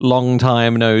 long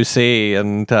time no see,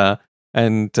 and the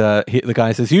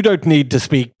guy says, you don't need to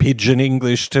speak pidgin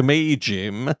English to me,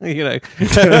 Jim. When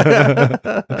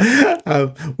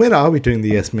are we doing the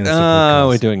Yes Minister podcast?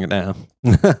 We're doing it now.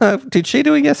 Did she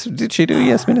do a Yes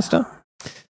Minister?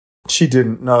 She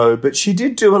didn't know, but she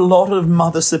did do a lot of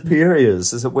Mother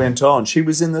Superiors as it went on. She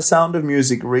was in the Sound of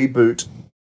Music reboot.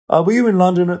 Were you in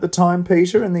London at the time,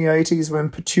 Peter, in the 80s when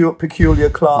Peculiar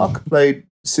Clark played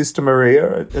Sister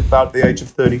Maria at about the age of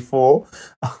 34?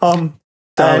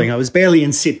 Darling, I was barely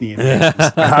in Sydney.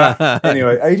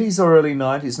 Anyway, 80s or early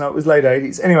 90s. No, it was late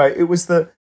 80s. Anyway, it was the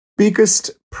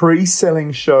biggest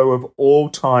pre-selling show of all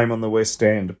time on the West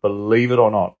End, believe it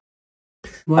or not.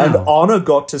 Wow. And Honor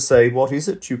got to say, what is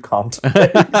it you can't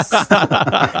face?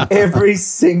 Every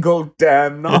single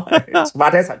damn night.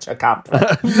 What is it you can't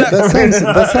face?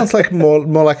 That sounds like more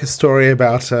like a story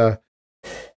about her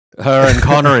and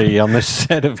Connery on the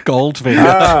set of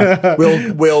Goldfinger.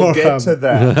 We'll get to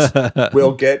that.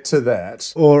 We'll get to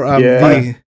that. Or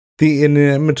the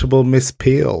inimitable Miss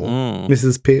Peel,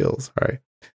 Mrs. Peel. Sorry.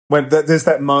 When there's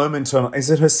that moment on,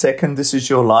 is it her second This Is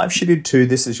Your Life? She did 2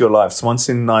 This Is Your Lives, once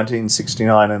in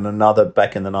 1969 and another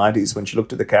back in the 90s, when she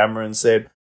looked at the camera and said,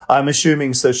 I'm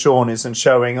assuming Sir Sean isn't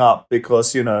showing up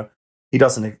because, you know, he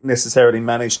doesn't necessarily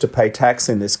manage to pay tax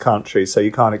in this country, so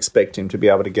you can't expect him to be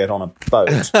able to get on a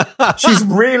boat. She's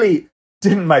really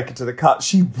didn't make it to the cut.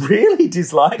 She really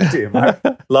disliked him. I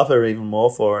love her even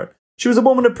more for it. She was a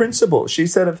woman of principle. She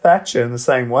said of Thatcher in the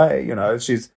same way, you know,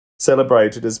 she's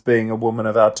celebrated as being a woman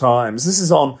of our times. This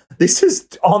is on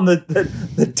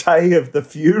the day of the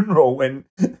funeral when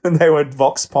they were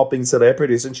vox popping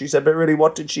celebrities, and she said, but really,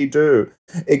 what did she do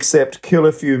except kill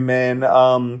a few men,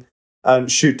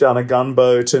 and shoot down a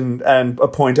gunboat and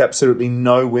appoint absolutely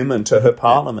no women to her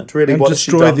parliament? Really, and what has she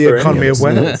destroy done the for economy of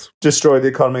Wales? Destroy the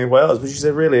economy of Wales. But she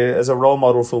said, really, as a role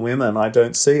model for women, I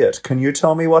don't see it. Can you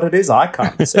tell me what it is? I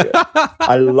can't see it.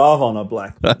 I love Honor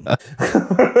Blackman.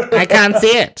 I can't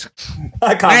see it.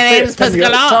 I can't see it. Can you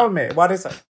tell me what is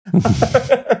it?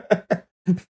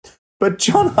 But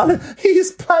John Hunter,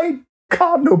 he's played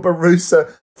Cardinal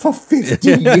Barusa for 50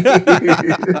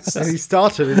 years. And he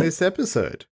started in this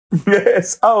episode.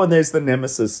 Yes. Oh, and there's the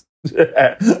nemesis.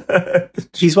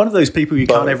 He's one of those people you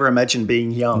can't ever imagine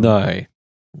being young. No.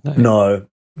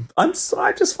 I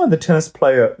just find the tennis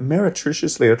player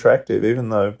meretriciously attractive, even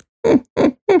though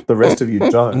the rest of you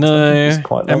don't. No. He's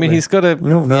quite lovely. I mean, he's got a...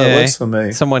 No, it works for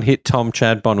me. Someone hit Tom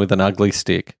Chadbon with an ugly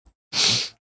stick.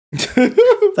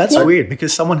 That's weird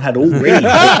because someone had already hit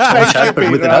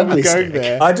Chadbon with an ugly stick.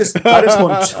 There. I just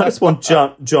want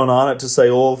John Arnott to say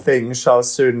all things shall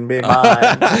soon be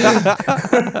mine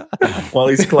while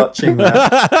he's clutching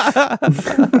that.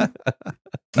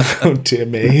 Oh dear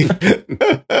me!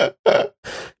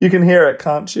 You can hear it,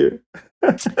 can't you?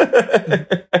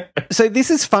 So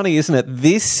this is funny, isn't it?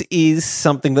 This is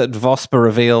something that Vosper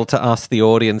revealed to us, the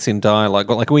audience, in dialogue.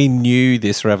 Like, we knew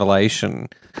this revelation,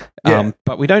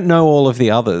 but we don't know all of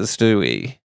the others, do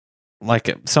we?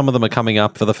 Like, some of them are coming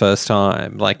up for the first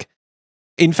time. Like,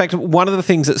 in fact, one of the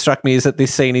things that struck me is that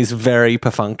this scene is very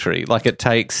perfunctory. Like, it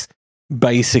takes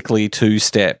basically 2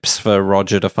 steps for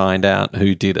Roger to find out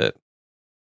who did it.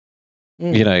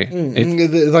 You know,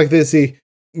 like there's the,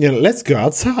 you know, let's go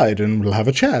outside and we'll have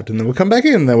a chat, and then we'll come back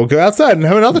in, then we'll go outside and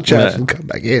have another chat and come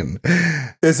back in.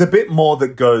 There's a bit more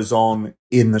that goes on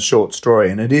in the short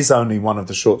story, and it is only one of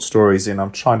the short stories in,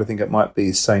 I'm trying to think, it might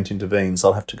be Saint Intervenes.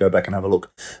 I'll have to go back and have a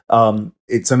look.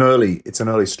 It's an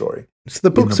early story. So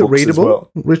the books are readable,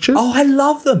 Richard? Oh, I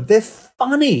love them. They're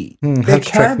funny. They're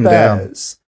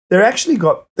cabaz. They're actually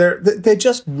they're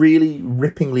just really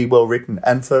rippingly well written,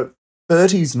 and for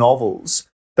 30s novels,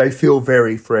 they feel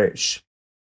very fresh.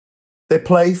 They're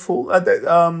playful.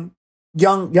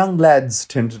 Young lads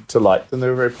tended to like them. They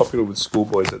were very popular with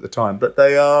schoolboys at the time. But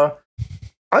they are...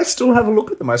 I still have a look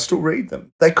at them. I still read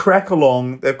them. They crack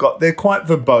along. They're quite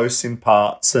verbose in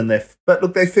parts, but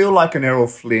look, they feel like an Errol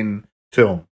Flynn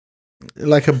film.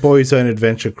 Like a Boy's Own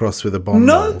Adventure crossed with a Bond.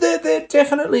 No, they're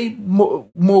definitely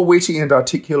more witty and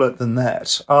articulate than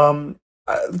that.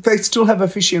 They still have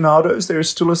aficionados. There is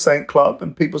still a Saint Club,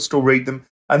 and people still read them.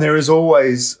 And there are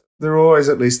always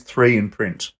at least 3 in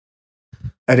print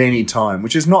at any time,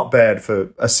 which is not bad for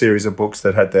a series of books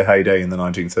that had their heyday in the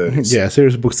 1930s. Yeah, a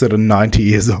series of books that are 90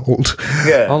 years old.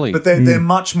 Yeah, but they're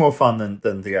much more fun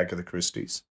than the Agatha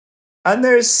Christie's. And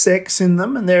there's sex in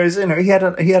them, and there is, you know, he had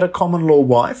a common law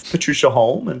wife, Patricia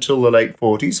Holm, until the late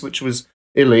 40s, which was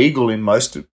illegal in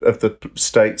most of the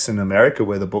states in America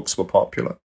where the books were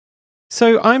popular.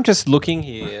 So I'm just looking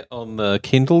here on the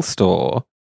Kindle store,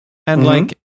 and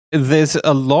like, there's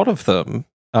a lot of them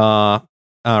are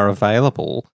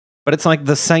available, but it's like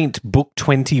the Saint Book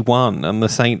 21 and the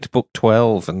Saint Book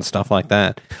 12 and stuff like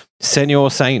that. Senor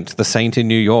Saint, the Saint in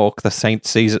New York, the Saint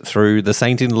Sees It Through, the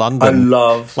Saint in London.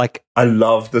 I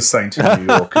love the Saint in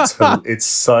New York. It's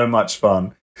so much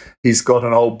fun. He's got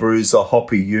an old bruiser,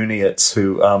 Hoppy Uniates,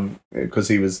 who because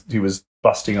he was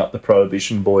busting up the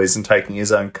Prohibition boys and taking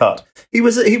his own cut. He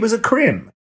was a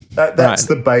crim. That's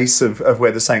the base of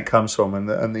where the Saint comes from,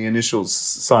 and the initials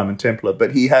Simon Templar.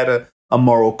 But he had a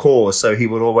moral core, so he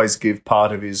would always give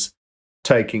part of his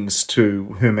takings to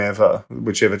whomever,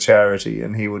 whichever charity,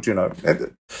 and he would, you know.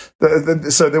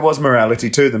 So there was morality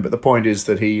to them, but the point is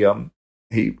that he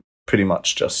pretty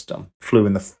much just flew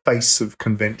in the face of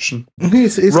convention.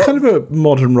 He's kind of a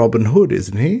modern Robin Hood,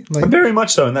 isn't he? Like, very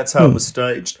much so, and that's how it was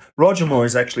staged. Roger Moore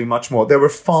is actually much more. There were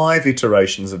 5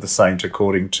 iterations of the Saint,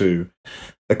 according to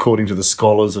the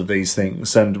scholars of these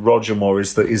things, and Roger Moore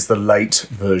is the late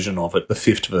version of it, the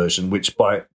 5th version, which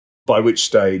by which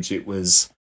stage it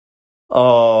was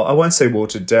I won't say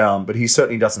watered down, but he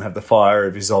certainly doesn't have the fire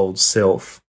of his old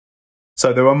self.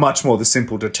 So there were much more the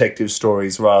simple detective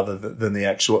stories rather than the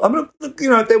actual. I mean,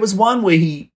 there was one where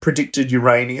he predicted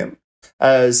uranium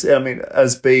as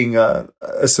being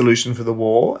a solution for the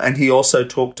war, and he also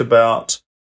talked about,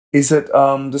 is it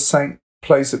the Saint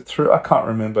plays it through? I can't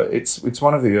remember. It's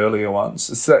one of the earlier ones.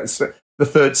 It's the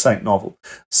third Saint novel.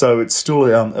 So it's still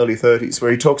early 30s,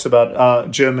 where he talks about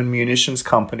German munitions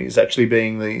companies actually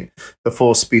being the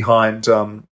force behind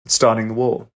starting the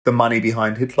war, the money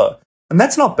behind Hitler. And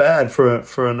that's not bad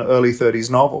for an early 30s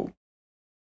novel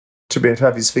to be able to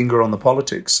have his finger on the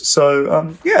politics.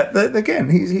 So, again,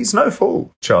 he's no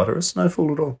fool, Charteris, no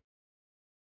fool at all.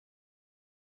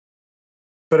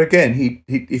 But again,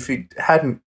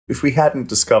 if we hadn't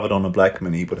discovered Honor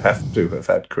Blackman, he would have to have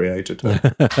had created her.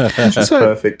 Which is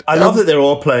perfect. I love that they're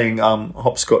all playing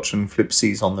hopscotch and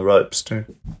flipsies on the ropes too.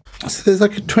 So there's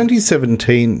like a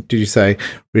 2017, did you say,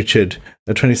 Richard,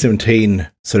 a 2017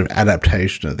 sort of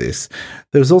adaptation of this.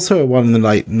 There was also one in the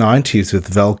late 90s with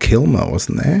Val Kilmer,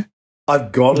 wasn't there?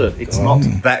 I've got it. It's not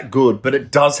that good, but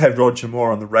it does have Roger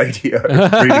Moore on the radio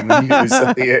reading the news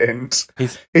at the end.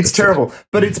 It's terrible.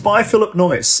 But it's by Philip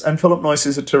Noyce, and Philip Noyce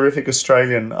is a terrific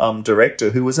Australian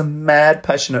director who was a mad,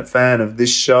 passionate fan of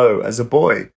this show as a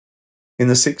boy in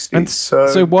the 60s. And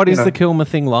so what is the Kilmer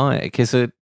thing like?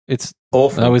 It's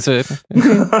awful. Oh, is it?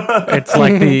 It's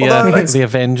like the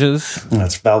Avengers.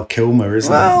 That's Val Kilmer,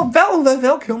 isn't it?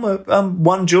 Val Kilmer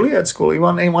won Juilliard School. He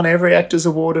won every actor's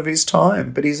award of his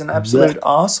time, but he's an absolute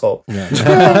arsehole.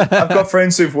 Yeah. I've got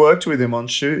friends who've worked with him on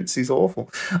shoots. He's awful.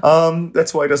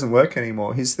 That's why he doesn't work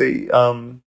anymore. He's the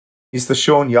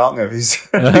Sean Young of his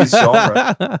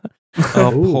genre.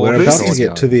 We're about to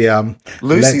get to the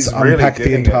Lucy's let's unpack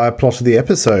the entire plot of the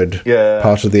episode.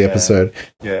 Part of the episode.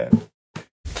 Yeah.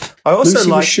 I also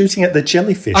Lucy was shooting at the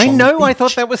jellyfish. I know. I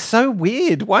thought that was so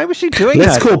weird. Why was she doing that?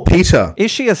 Let's call Peter.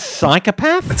 Is she a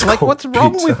psychopath? What's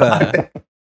wrong with her?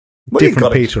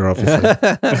 Different Peter, obviously.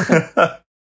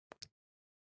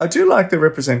 I do like the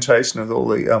representation of all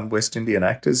the West Indian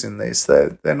actors in this.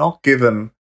 They're not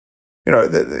given,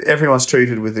 everyone's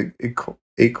treated with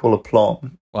equal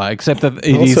aplomb. Well, except that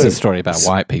it is a story about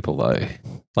white people, though.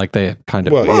 Like they're kind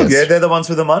of. Yeah, they're the ones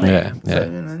with the money. Yeah.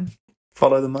 So,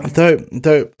 follow the money.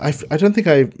 Though I don't think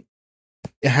I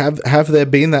have there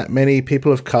been that many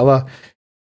people of color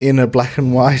in a black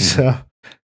and white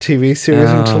TV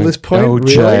series until this point. Oh,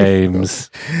 really?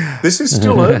 James, this is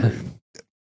still early.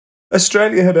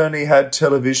 Australia had only had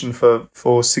television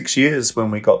for 6 years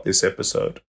when we got this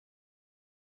episode,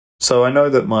 so I know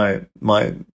that my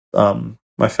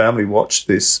family watched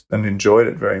this and enjoyed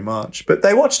it very much. But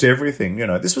they watched everything.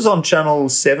 This was on Channel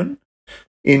 7.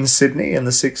 In Sydney in the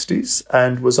 60s,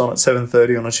 and was on at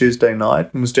 7:30 on a Tuesday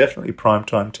night, and was definitely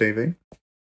primetime TV.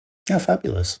 Oh,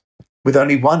 fabulous. With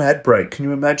only one ad break. Can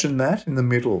you imagine that in the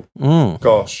middle?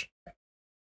 Gosh.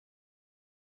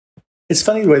 It's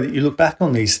funny the way that you look back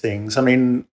on these things. I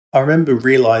mean, I remember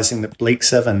realising that Bleak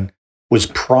 7 was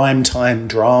primetime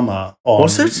drama on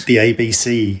the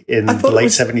ABC in the late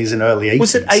 70s and early 80s.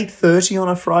 Was it 8:30 on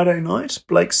a Friday night,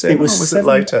 Bleak 7, or was it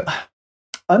later?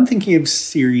 I'm thinking of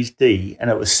Series D, and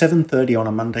it was 7:30 on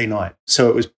a Monday night. So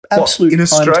it was absolute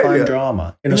prime-time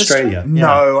drama in Australia.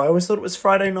 No, I always thought it was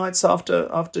Friday nights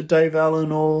after Dave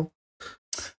Allen or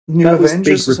New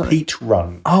Avengers. That was big repeat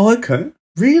run. Oh, okay.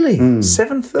 Really?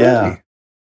 7:30?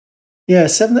 Yeah,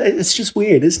 7. It's just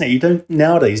weird, isn't it? You don't,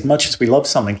 nowadays, much as we love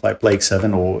something like Blake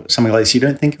 7 or something like this, you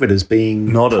don't think of it as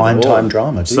being prime-time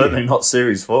drama, do Certainly not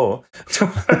Series 4.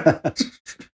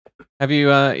 Have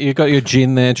you got your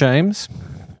gin there, James?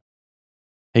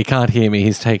 He can't hear me.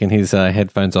 He's taken his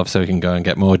headphones off so he can go and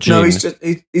get more gin. No,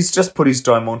 he's just put his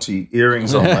Diamante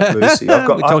earrings on like Lucy. I've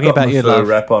got my fur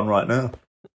wrap on right now.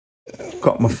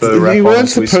 Got my fur wrap on. You weren't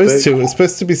supposed to. It was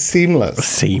supposed to be seamless.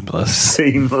 Seamless.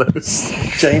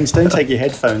 James, don't take your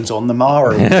headphones on. The Mara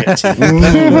will get to you.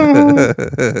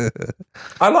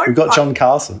 We've got John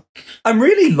Carson. I'm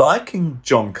really liking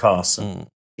John Carson.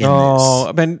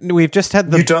 I mean, we've just had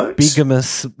the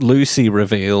bigamous Lucy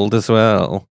revealed as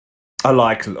well.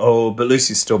 But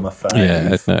Lucy's still my fave.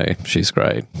 Yeah, no, she's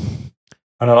great.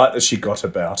 And I like that she got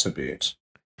about a bit.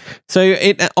 So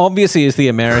it obviously is the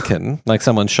American, like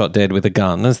someone shot dead with a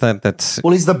gun. That's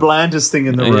well, he's the blandest thing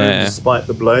in the room, despite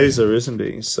the blazer, isn't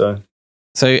he? So,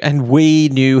 and we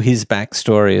knew his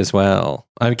backstory as well.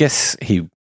 I guess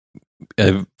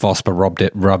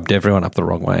Vosper rubbed everyone up the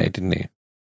wrong way, didn't he?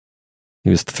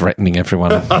 He was threatening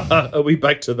everyone. Are we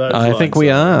back to that? I think we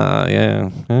are.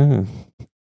 Yeah.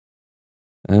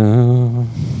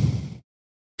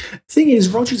 Thing is,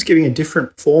 Roger's giving a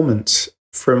different performance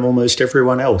from almost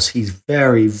everyone else. He's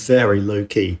very, very low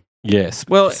key. Yes.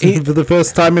 Well, for the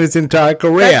first time in his entire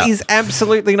career. That is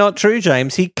absolutely not true,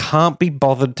 James. He can't be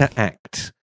bothered to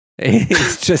act.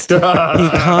 It's just he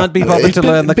can't be bothered to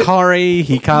learn the choreo.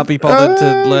 He can't be bothered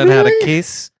to learn how to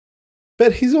kiss.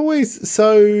 But he's always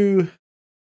so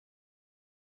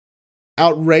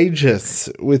outrageous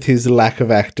with his lack of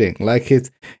acting. Like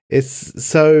it's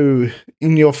so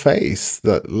in your face,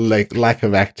 that like lack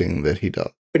of acting that he does.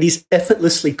 But he's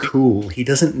effortlessly cool. He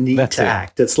doesn't need That's to it.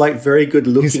 act. It's like very good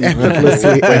looking. He's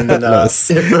effortlessly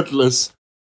Effortless.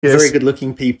 Yes. Very good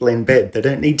looking people in bed. They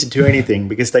don't need to do anything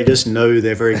because they just know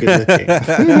they're very good looking.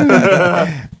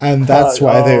 And that's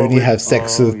why they only have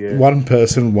sex with one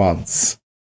person once.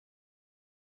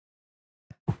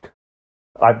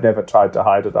 I've never tried to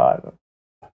hide it either.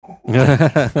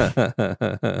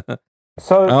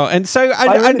 So,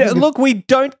 look, we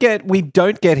don't get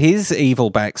his evil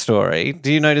backstory.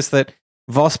 Do you notice that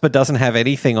Vosper doesn't have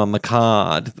anything on the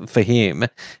card for him,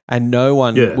 and no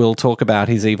one will talk about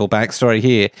his evil backstory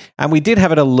here? And we did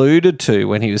have it alluded to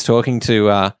when he was talking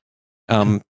to,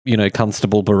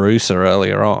 Constable Barusa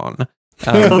earlier on.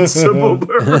 Constable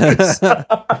Barusa.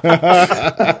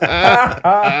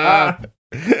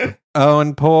 Oh,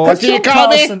 and poor. What do you call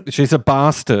me? She's a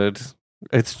bastard.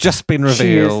 It's just been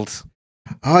revealed.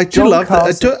 I do love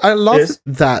that. I love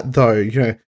that though.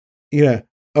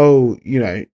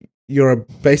 You're a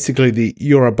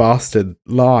bastard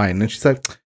line, and she's like,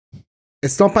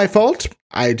 "It's not my fault.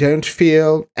 I don't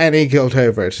feel any guilt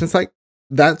over it." And it's like,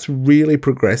 that's really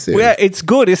progressive. Well, yeah, it's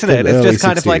good, isn't it? It's just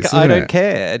kind 60s, of like, I don't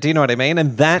care. Do you know what I mean?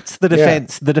 And that's the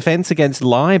defense. Yeah. The defense against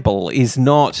libel is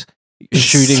not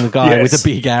shooting the guy with a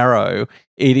big arrow.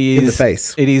 It is in the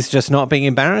face. It is just not being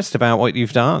embarrassed about what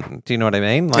you've done. Do you know what I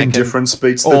mean? Like indifference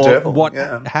beats the devil. What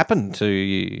happened to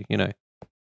you? You know.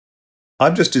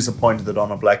 I'm just disappointed that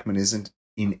Honor Blackman isn't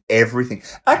in everything.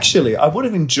 Actually, I would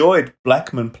have enjoyed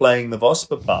Blackman playing the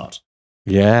Vosper part.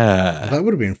 Yeah. That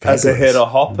would have been fabulous. As a Hedda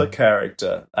Hopper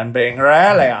character and being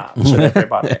really arch at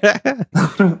everybody.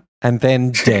 And then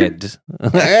dead.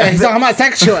 He's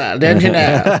homosexual, don't you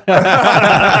know?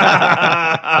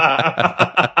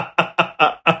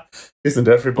 Isn't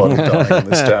everybody dying on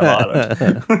this damn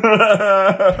island?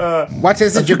 What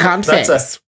is it you can't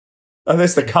fix? And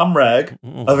there's the cum rag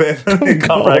of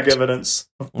cum rag evidence.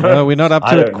 No, we're not up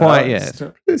to it quite yet.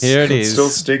 Here it is. Still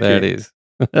sticky. There it is.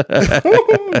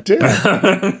 Oh,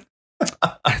 dear.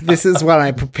 This is what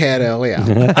I prepared earlier.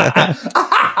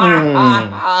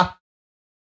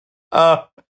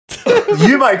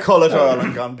 You may call it oil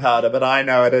and gunpowder, but I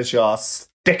know it as your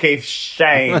sticky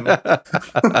shame.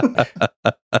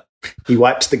 He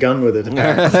wiped the gun with it.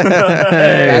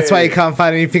 That's why you can't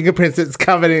find any fingerprints. It's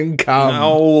covered in cum.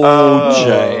 Oh,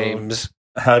 James.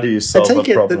 How do you solve I take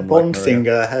a it problem that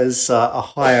Bondfinger has a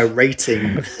higher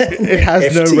rating. It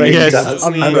has no rating. Yes,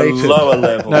 and a lower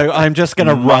level. No, I'm just going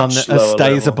to run a Staser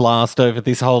level. blast over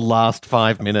this whole last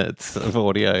 5 minutes of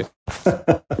audio.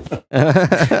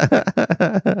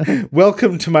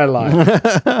 Welcome to my life.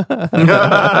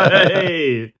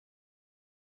 Hey.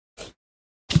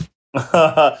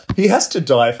 He has to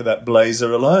die for that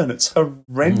blazer alone. It's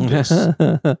horrendous.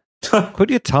 Put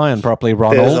your tie on properly,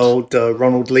 Ronald. There's old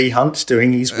Ronald Lee Hunt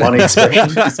doing his one expression.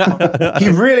 He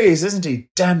really is, isn't he?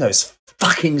 Damn those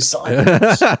fucking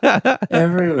silence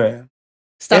everywhere.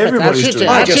 Everybody's doing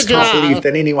I just can't believe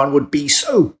that anyone would be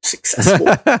so successful.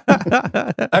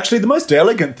 Actually, the most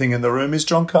elegant thing in the room is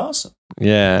John Carson.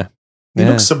 Yeah. He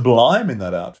looks sublime in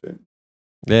that outfit.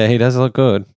 Yeah, he does look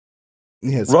good.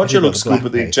 Yeah, Roger looks good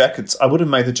with the jackets. I would have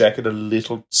made the jacket a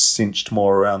little cinched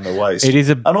more around the waist. It is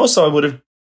and also I would have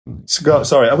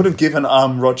given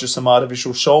Roger some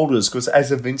artificial shoulders, because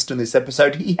as evinced in this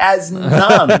episode, he has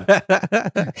none.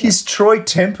 He's Troy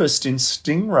Tempest in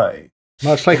Stingray.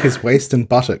 Much like his waist and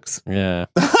buttocks. Yeah.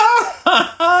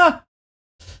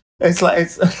 It's like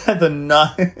it's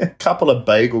a couple of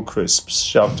bagel crisps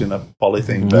shoved in a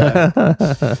polythene bag.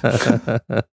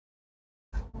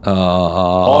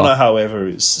 Honor, however,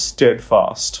 is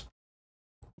steadfast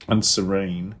and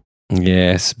serene.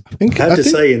 Yes. I have to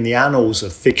say, in the annals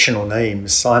of fictional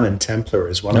names, Simon Templar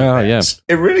is one of them. Yeah.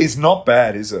 It really is not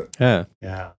bad, is it? Yeah.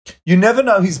 You never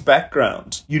know his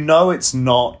background. You know it's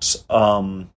not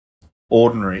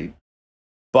ordinary,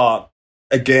 but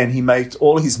again, he makes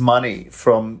all his money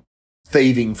from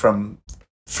thieving from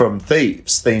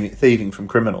thieves, thieving from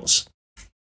criminals.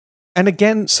 And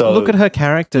again, look at her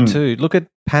character too. Look at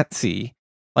Patsy.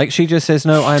 Like, she just says,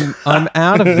 "No, I'm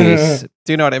out of this."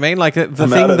 Do you know what I mean? Like the thing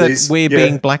that we're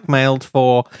being blackmailed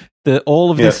for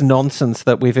all of this nonsense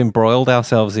that we've embroiled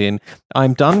ourselves in.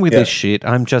 I'm done with this shit.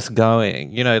 I'm just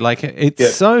going. You know, like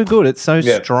it's so good. It's so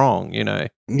strong. You know.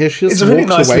 Yeah, she just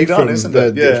walks really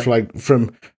away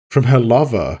from from her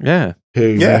lover. Yeah.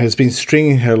 Who has been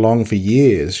stringing her along for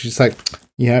years. She's like,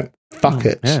 fuck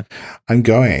it. Yeah. I'm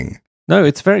going. No,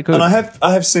 it's very good. And I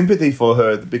have sympathy for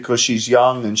her because she's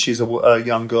young and she's a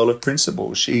young girl at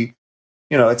principal. She,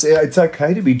 you know, it's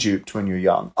okay to be duped when you're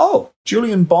young. Oh,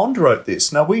 Julian Bond wrote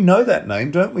this. Now, we know that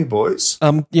name, don't we, boys?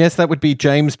 Yes, that would be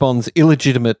James Bond's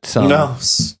illegitimate son. No,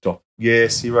 stop.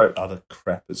 Yes, he wrote other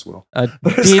crap as well.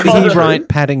 Did he write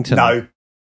Paddington? No.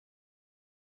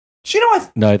 Do you know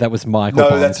No, that was Michael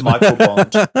Bond. No, that's Michael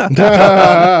Bond.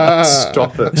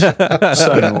 Stop it.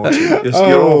 So naughty.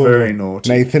 You're all very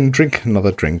naughty. Nathan, drink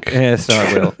another drink. Yes,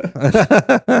 I will.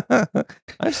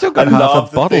 I've still got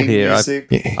half a bottle here.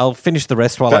 I'll finish the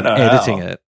rest while I'm editing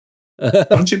it.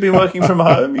 Haven't you been working from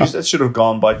home? That should have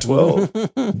gone by 12.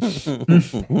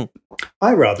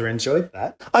 I rather enjoyed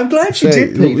that. I'm glad you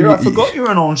did, Peter. I forgot you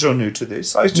were an ingenue to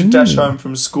this. I used to dash home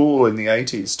from school in the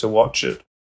 80s to watch it.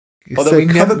 Although we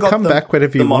never got back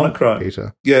whenever you monochrome. Want,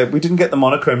 Peter. Yeah, we didn't get the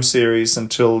monochrome series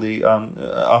until the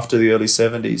after the early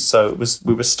 70s, so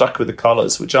we were stuck with the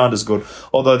colours, which aren't as good.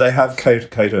 Although they have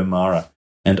Kate O'Mara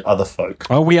and other folk.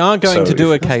 Oh, we are going to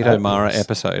do a Kate O'Mara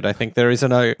episode. I think there is we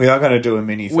are going to do a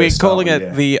mini. We're calling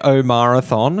it the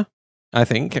O'Marathon, I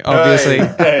think, obviously,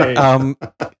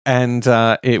 and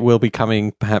it will be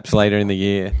coming perhaps later in the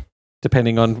year.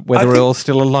 Depending on whether we're all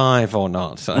still alive or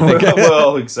not.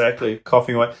 Well, exactly.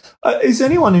 Coughing away. Is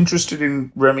anyone interested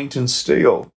in Remington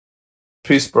Steele?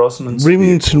 Pierce Brosnan's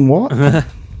Remington what? Well,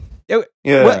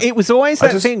 it was always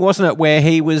that thing, wasn't it, where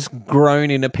he was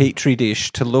grown in a petri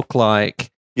dish to look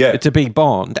like to be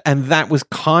Bond, and that was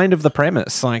kind of the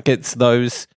premise. Like, it's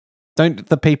those. Don't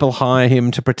the people hire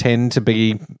him to pretend to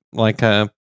be like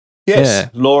a? Yes,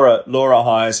 Laura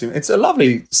hires him. It's a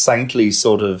lovely saintly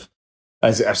sort of.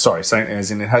 As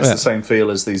in it has the same feel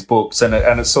as these books, and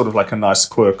it's sort of like a nice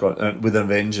quirk with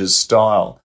Avengers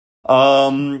style.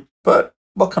 But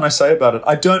what can I say about it?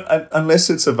 I don't, unless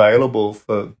it's available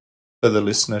for the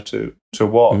listener to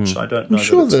watch. I don't know. I'm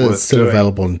sure that it's still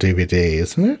available on DVD,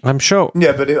 isn't it? I'm sure.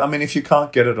 Yeah, but if you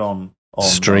can't get it on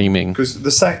streaming, because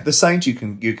the Saint you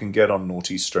can get on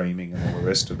naughty streaming and all the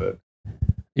rest of it.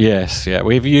 Yes, yeah.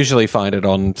 We usually find it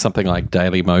on something like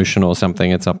Daily Motion or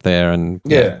something. It's up there, and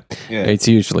it's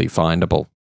usually findable.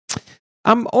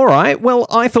 All right. Well,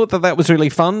 I thought that was really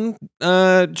fun,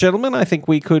 gentlemen. I think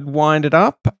we could wind it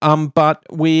up. But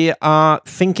we are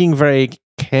thinking very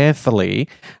carefully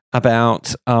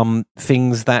about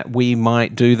things that we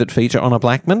might do that feature Honor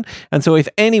Blackman. And so if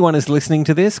anyone is listening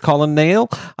to this, Colin Neal,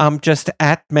 just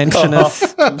mention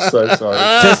us. I'm so sorry.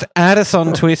 Just add us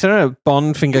on Twitter at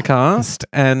BondFingerCast,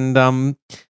 and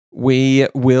we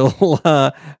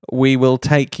will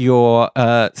take your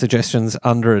suggestions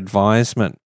under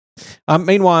advisement.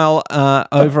 Meanwhile,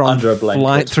 over on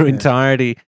Flight Through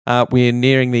Entirety, we're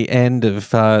nearing the end of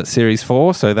Series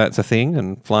 4, so that's a thing,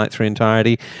 and Flight Through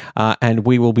Entirety. And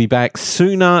we will be back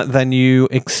sooner than you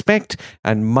expect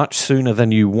and much sooner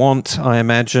than you want, I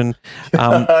imagine,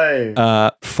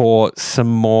 for some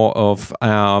more of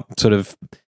our sort of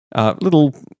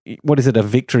little, a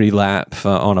victory lap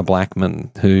for Honor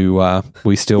Blackman, who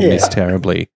we still miss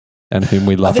terribly and whom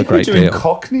we love a great deal.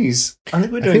 Cockneys. I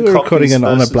think we're recording an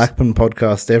Honor Blackman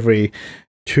podcast every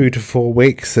 2 to 4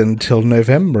 weeks until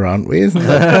November, aren't we? Isn't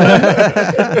that?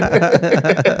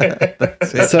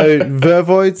 So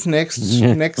Vervoids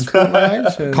next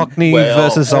fortnight. Cockney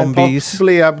versus zombies.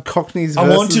 Possibly Cockneys versus zombies. I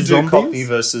want to do Cockney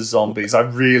versus zombies. I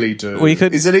really do.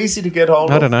 Is it easy to get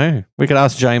hold of? I don't know. We could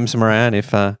ask James Moran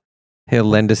if he'll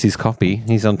lend us his copy.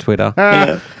 He's on Twitter.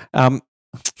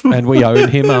 And we own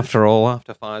him after all,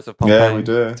 after Fires of Pompeii. Yeah, we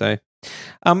do. So.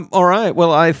 All right.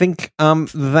 Well, I think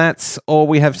that's all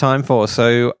we have time for.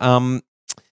 So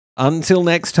until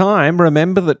next time,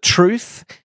 remember that truth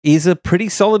is a pretty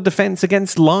solid defense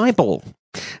against libel.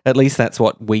 At least that's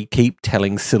what we keep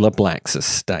telling Cilla Black's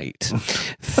estate.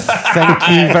 Thank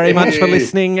you very much for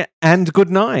listening, and good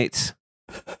night.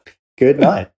 Good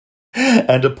night.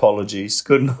 And apologies.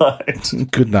 Good night.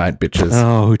 Good night, bitches.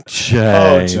 Oh,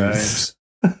 James.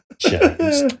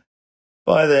 James.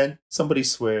 Bye then. Somebody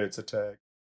swear it's a tag.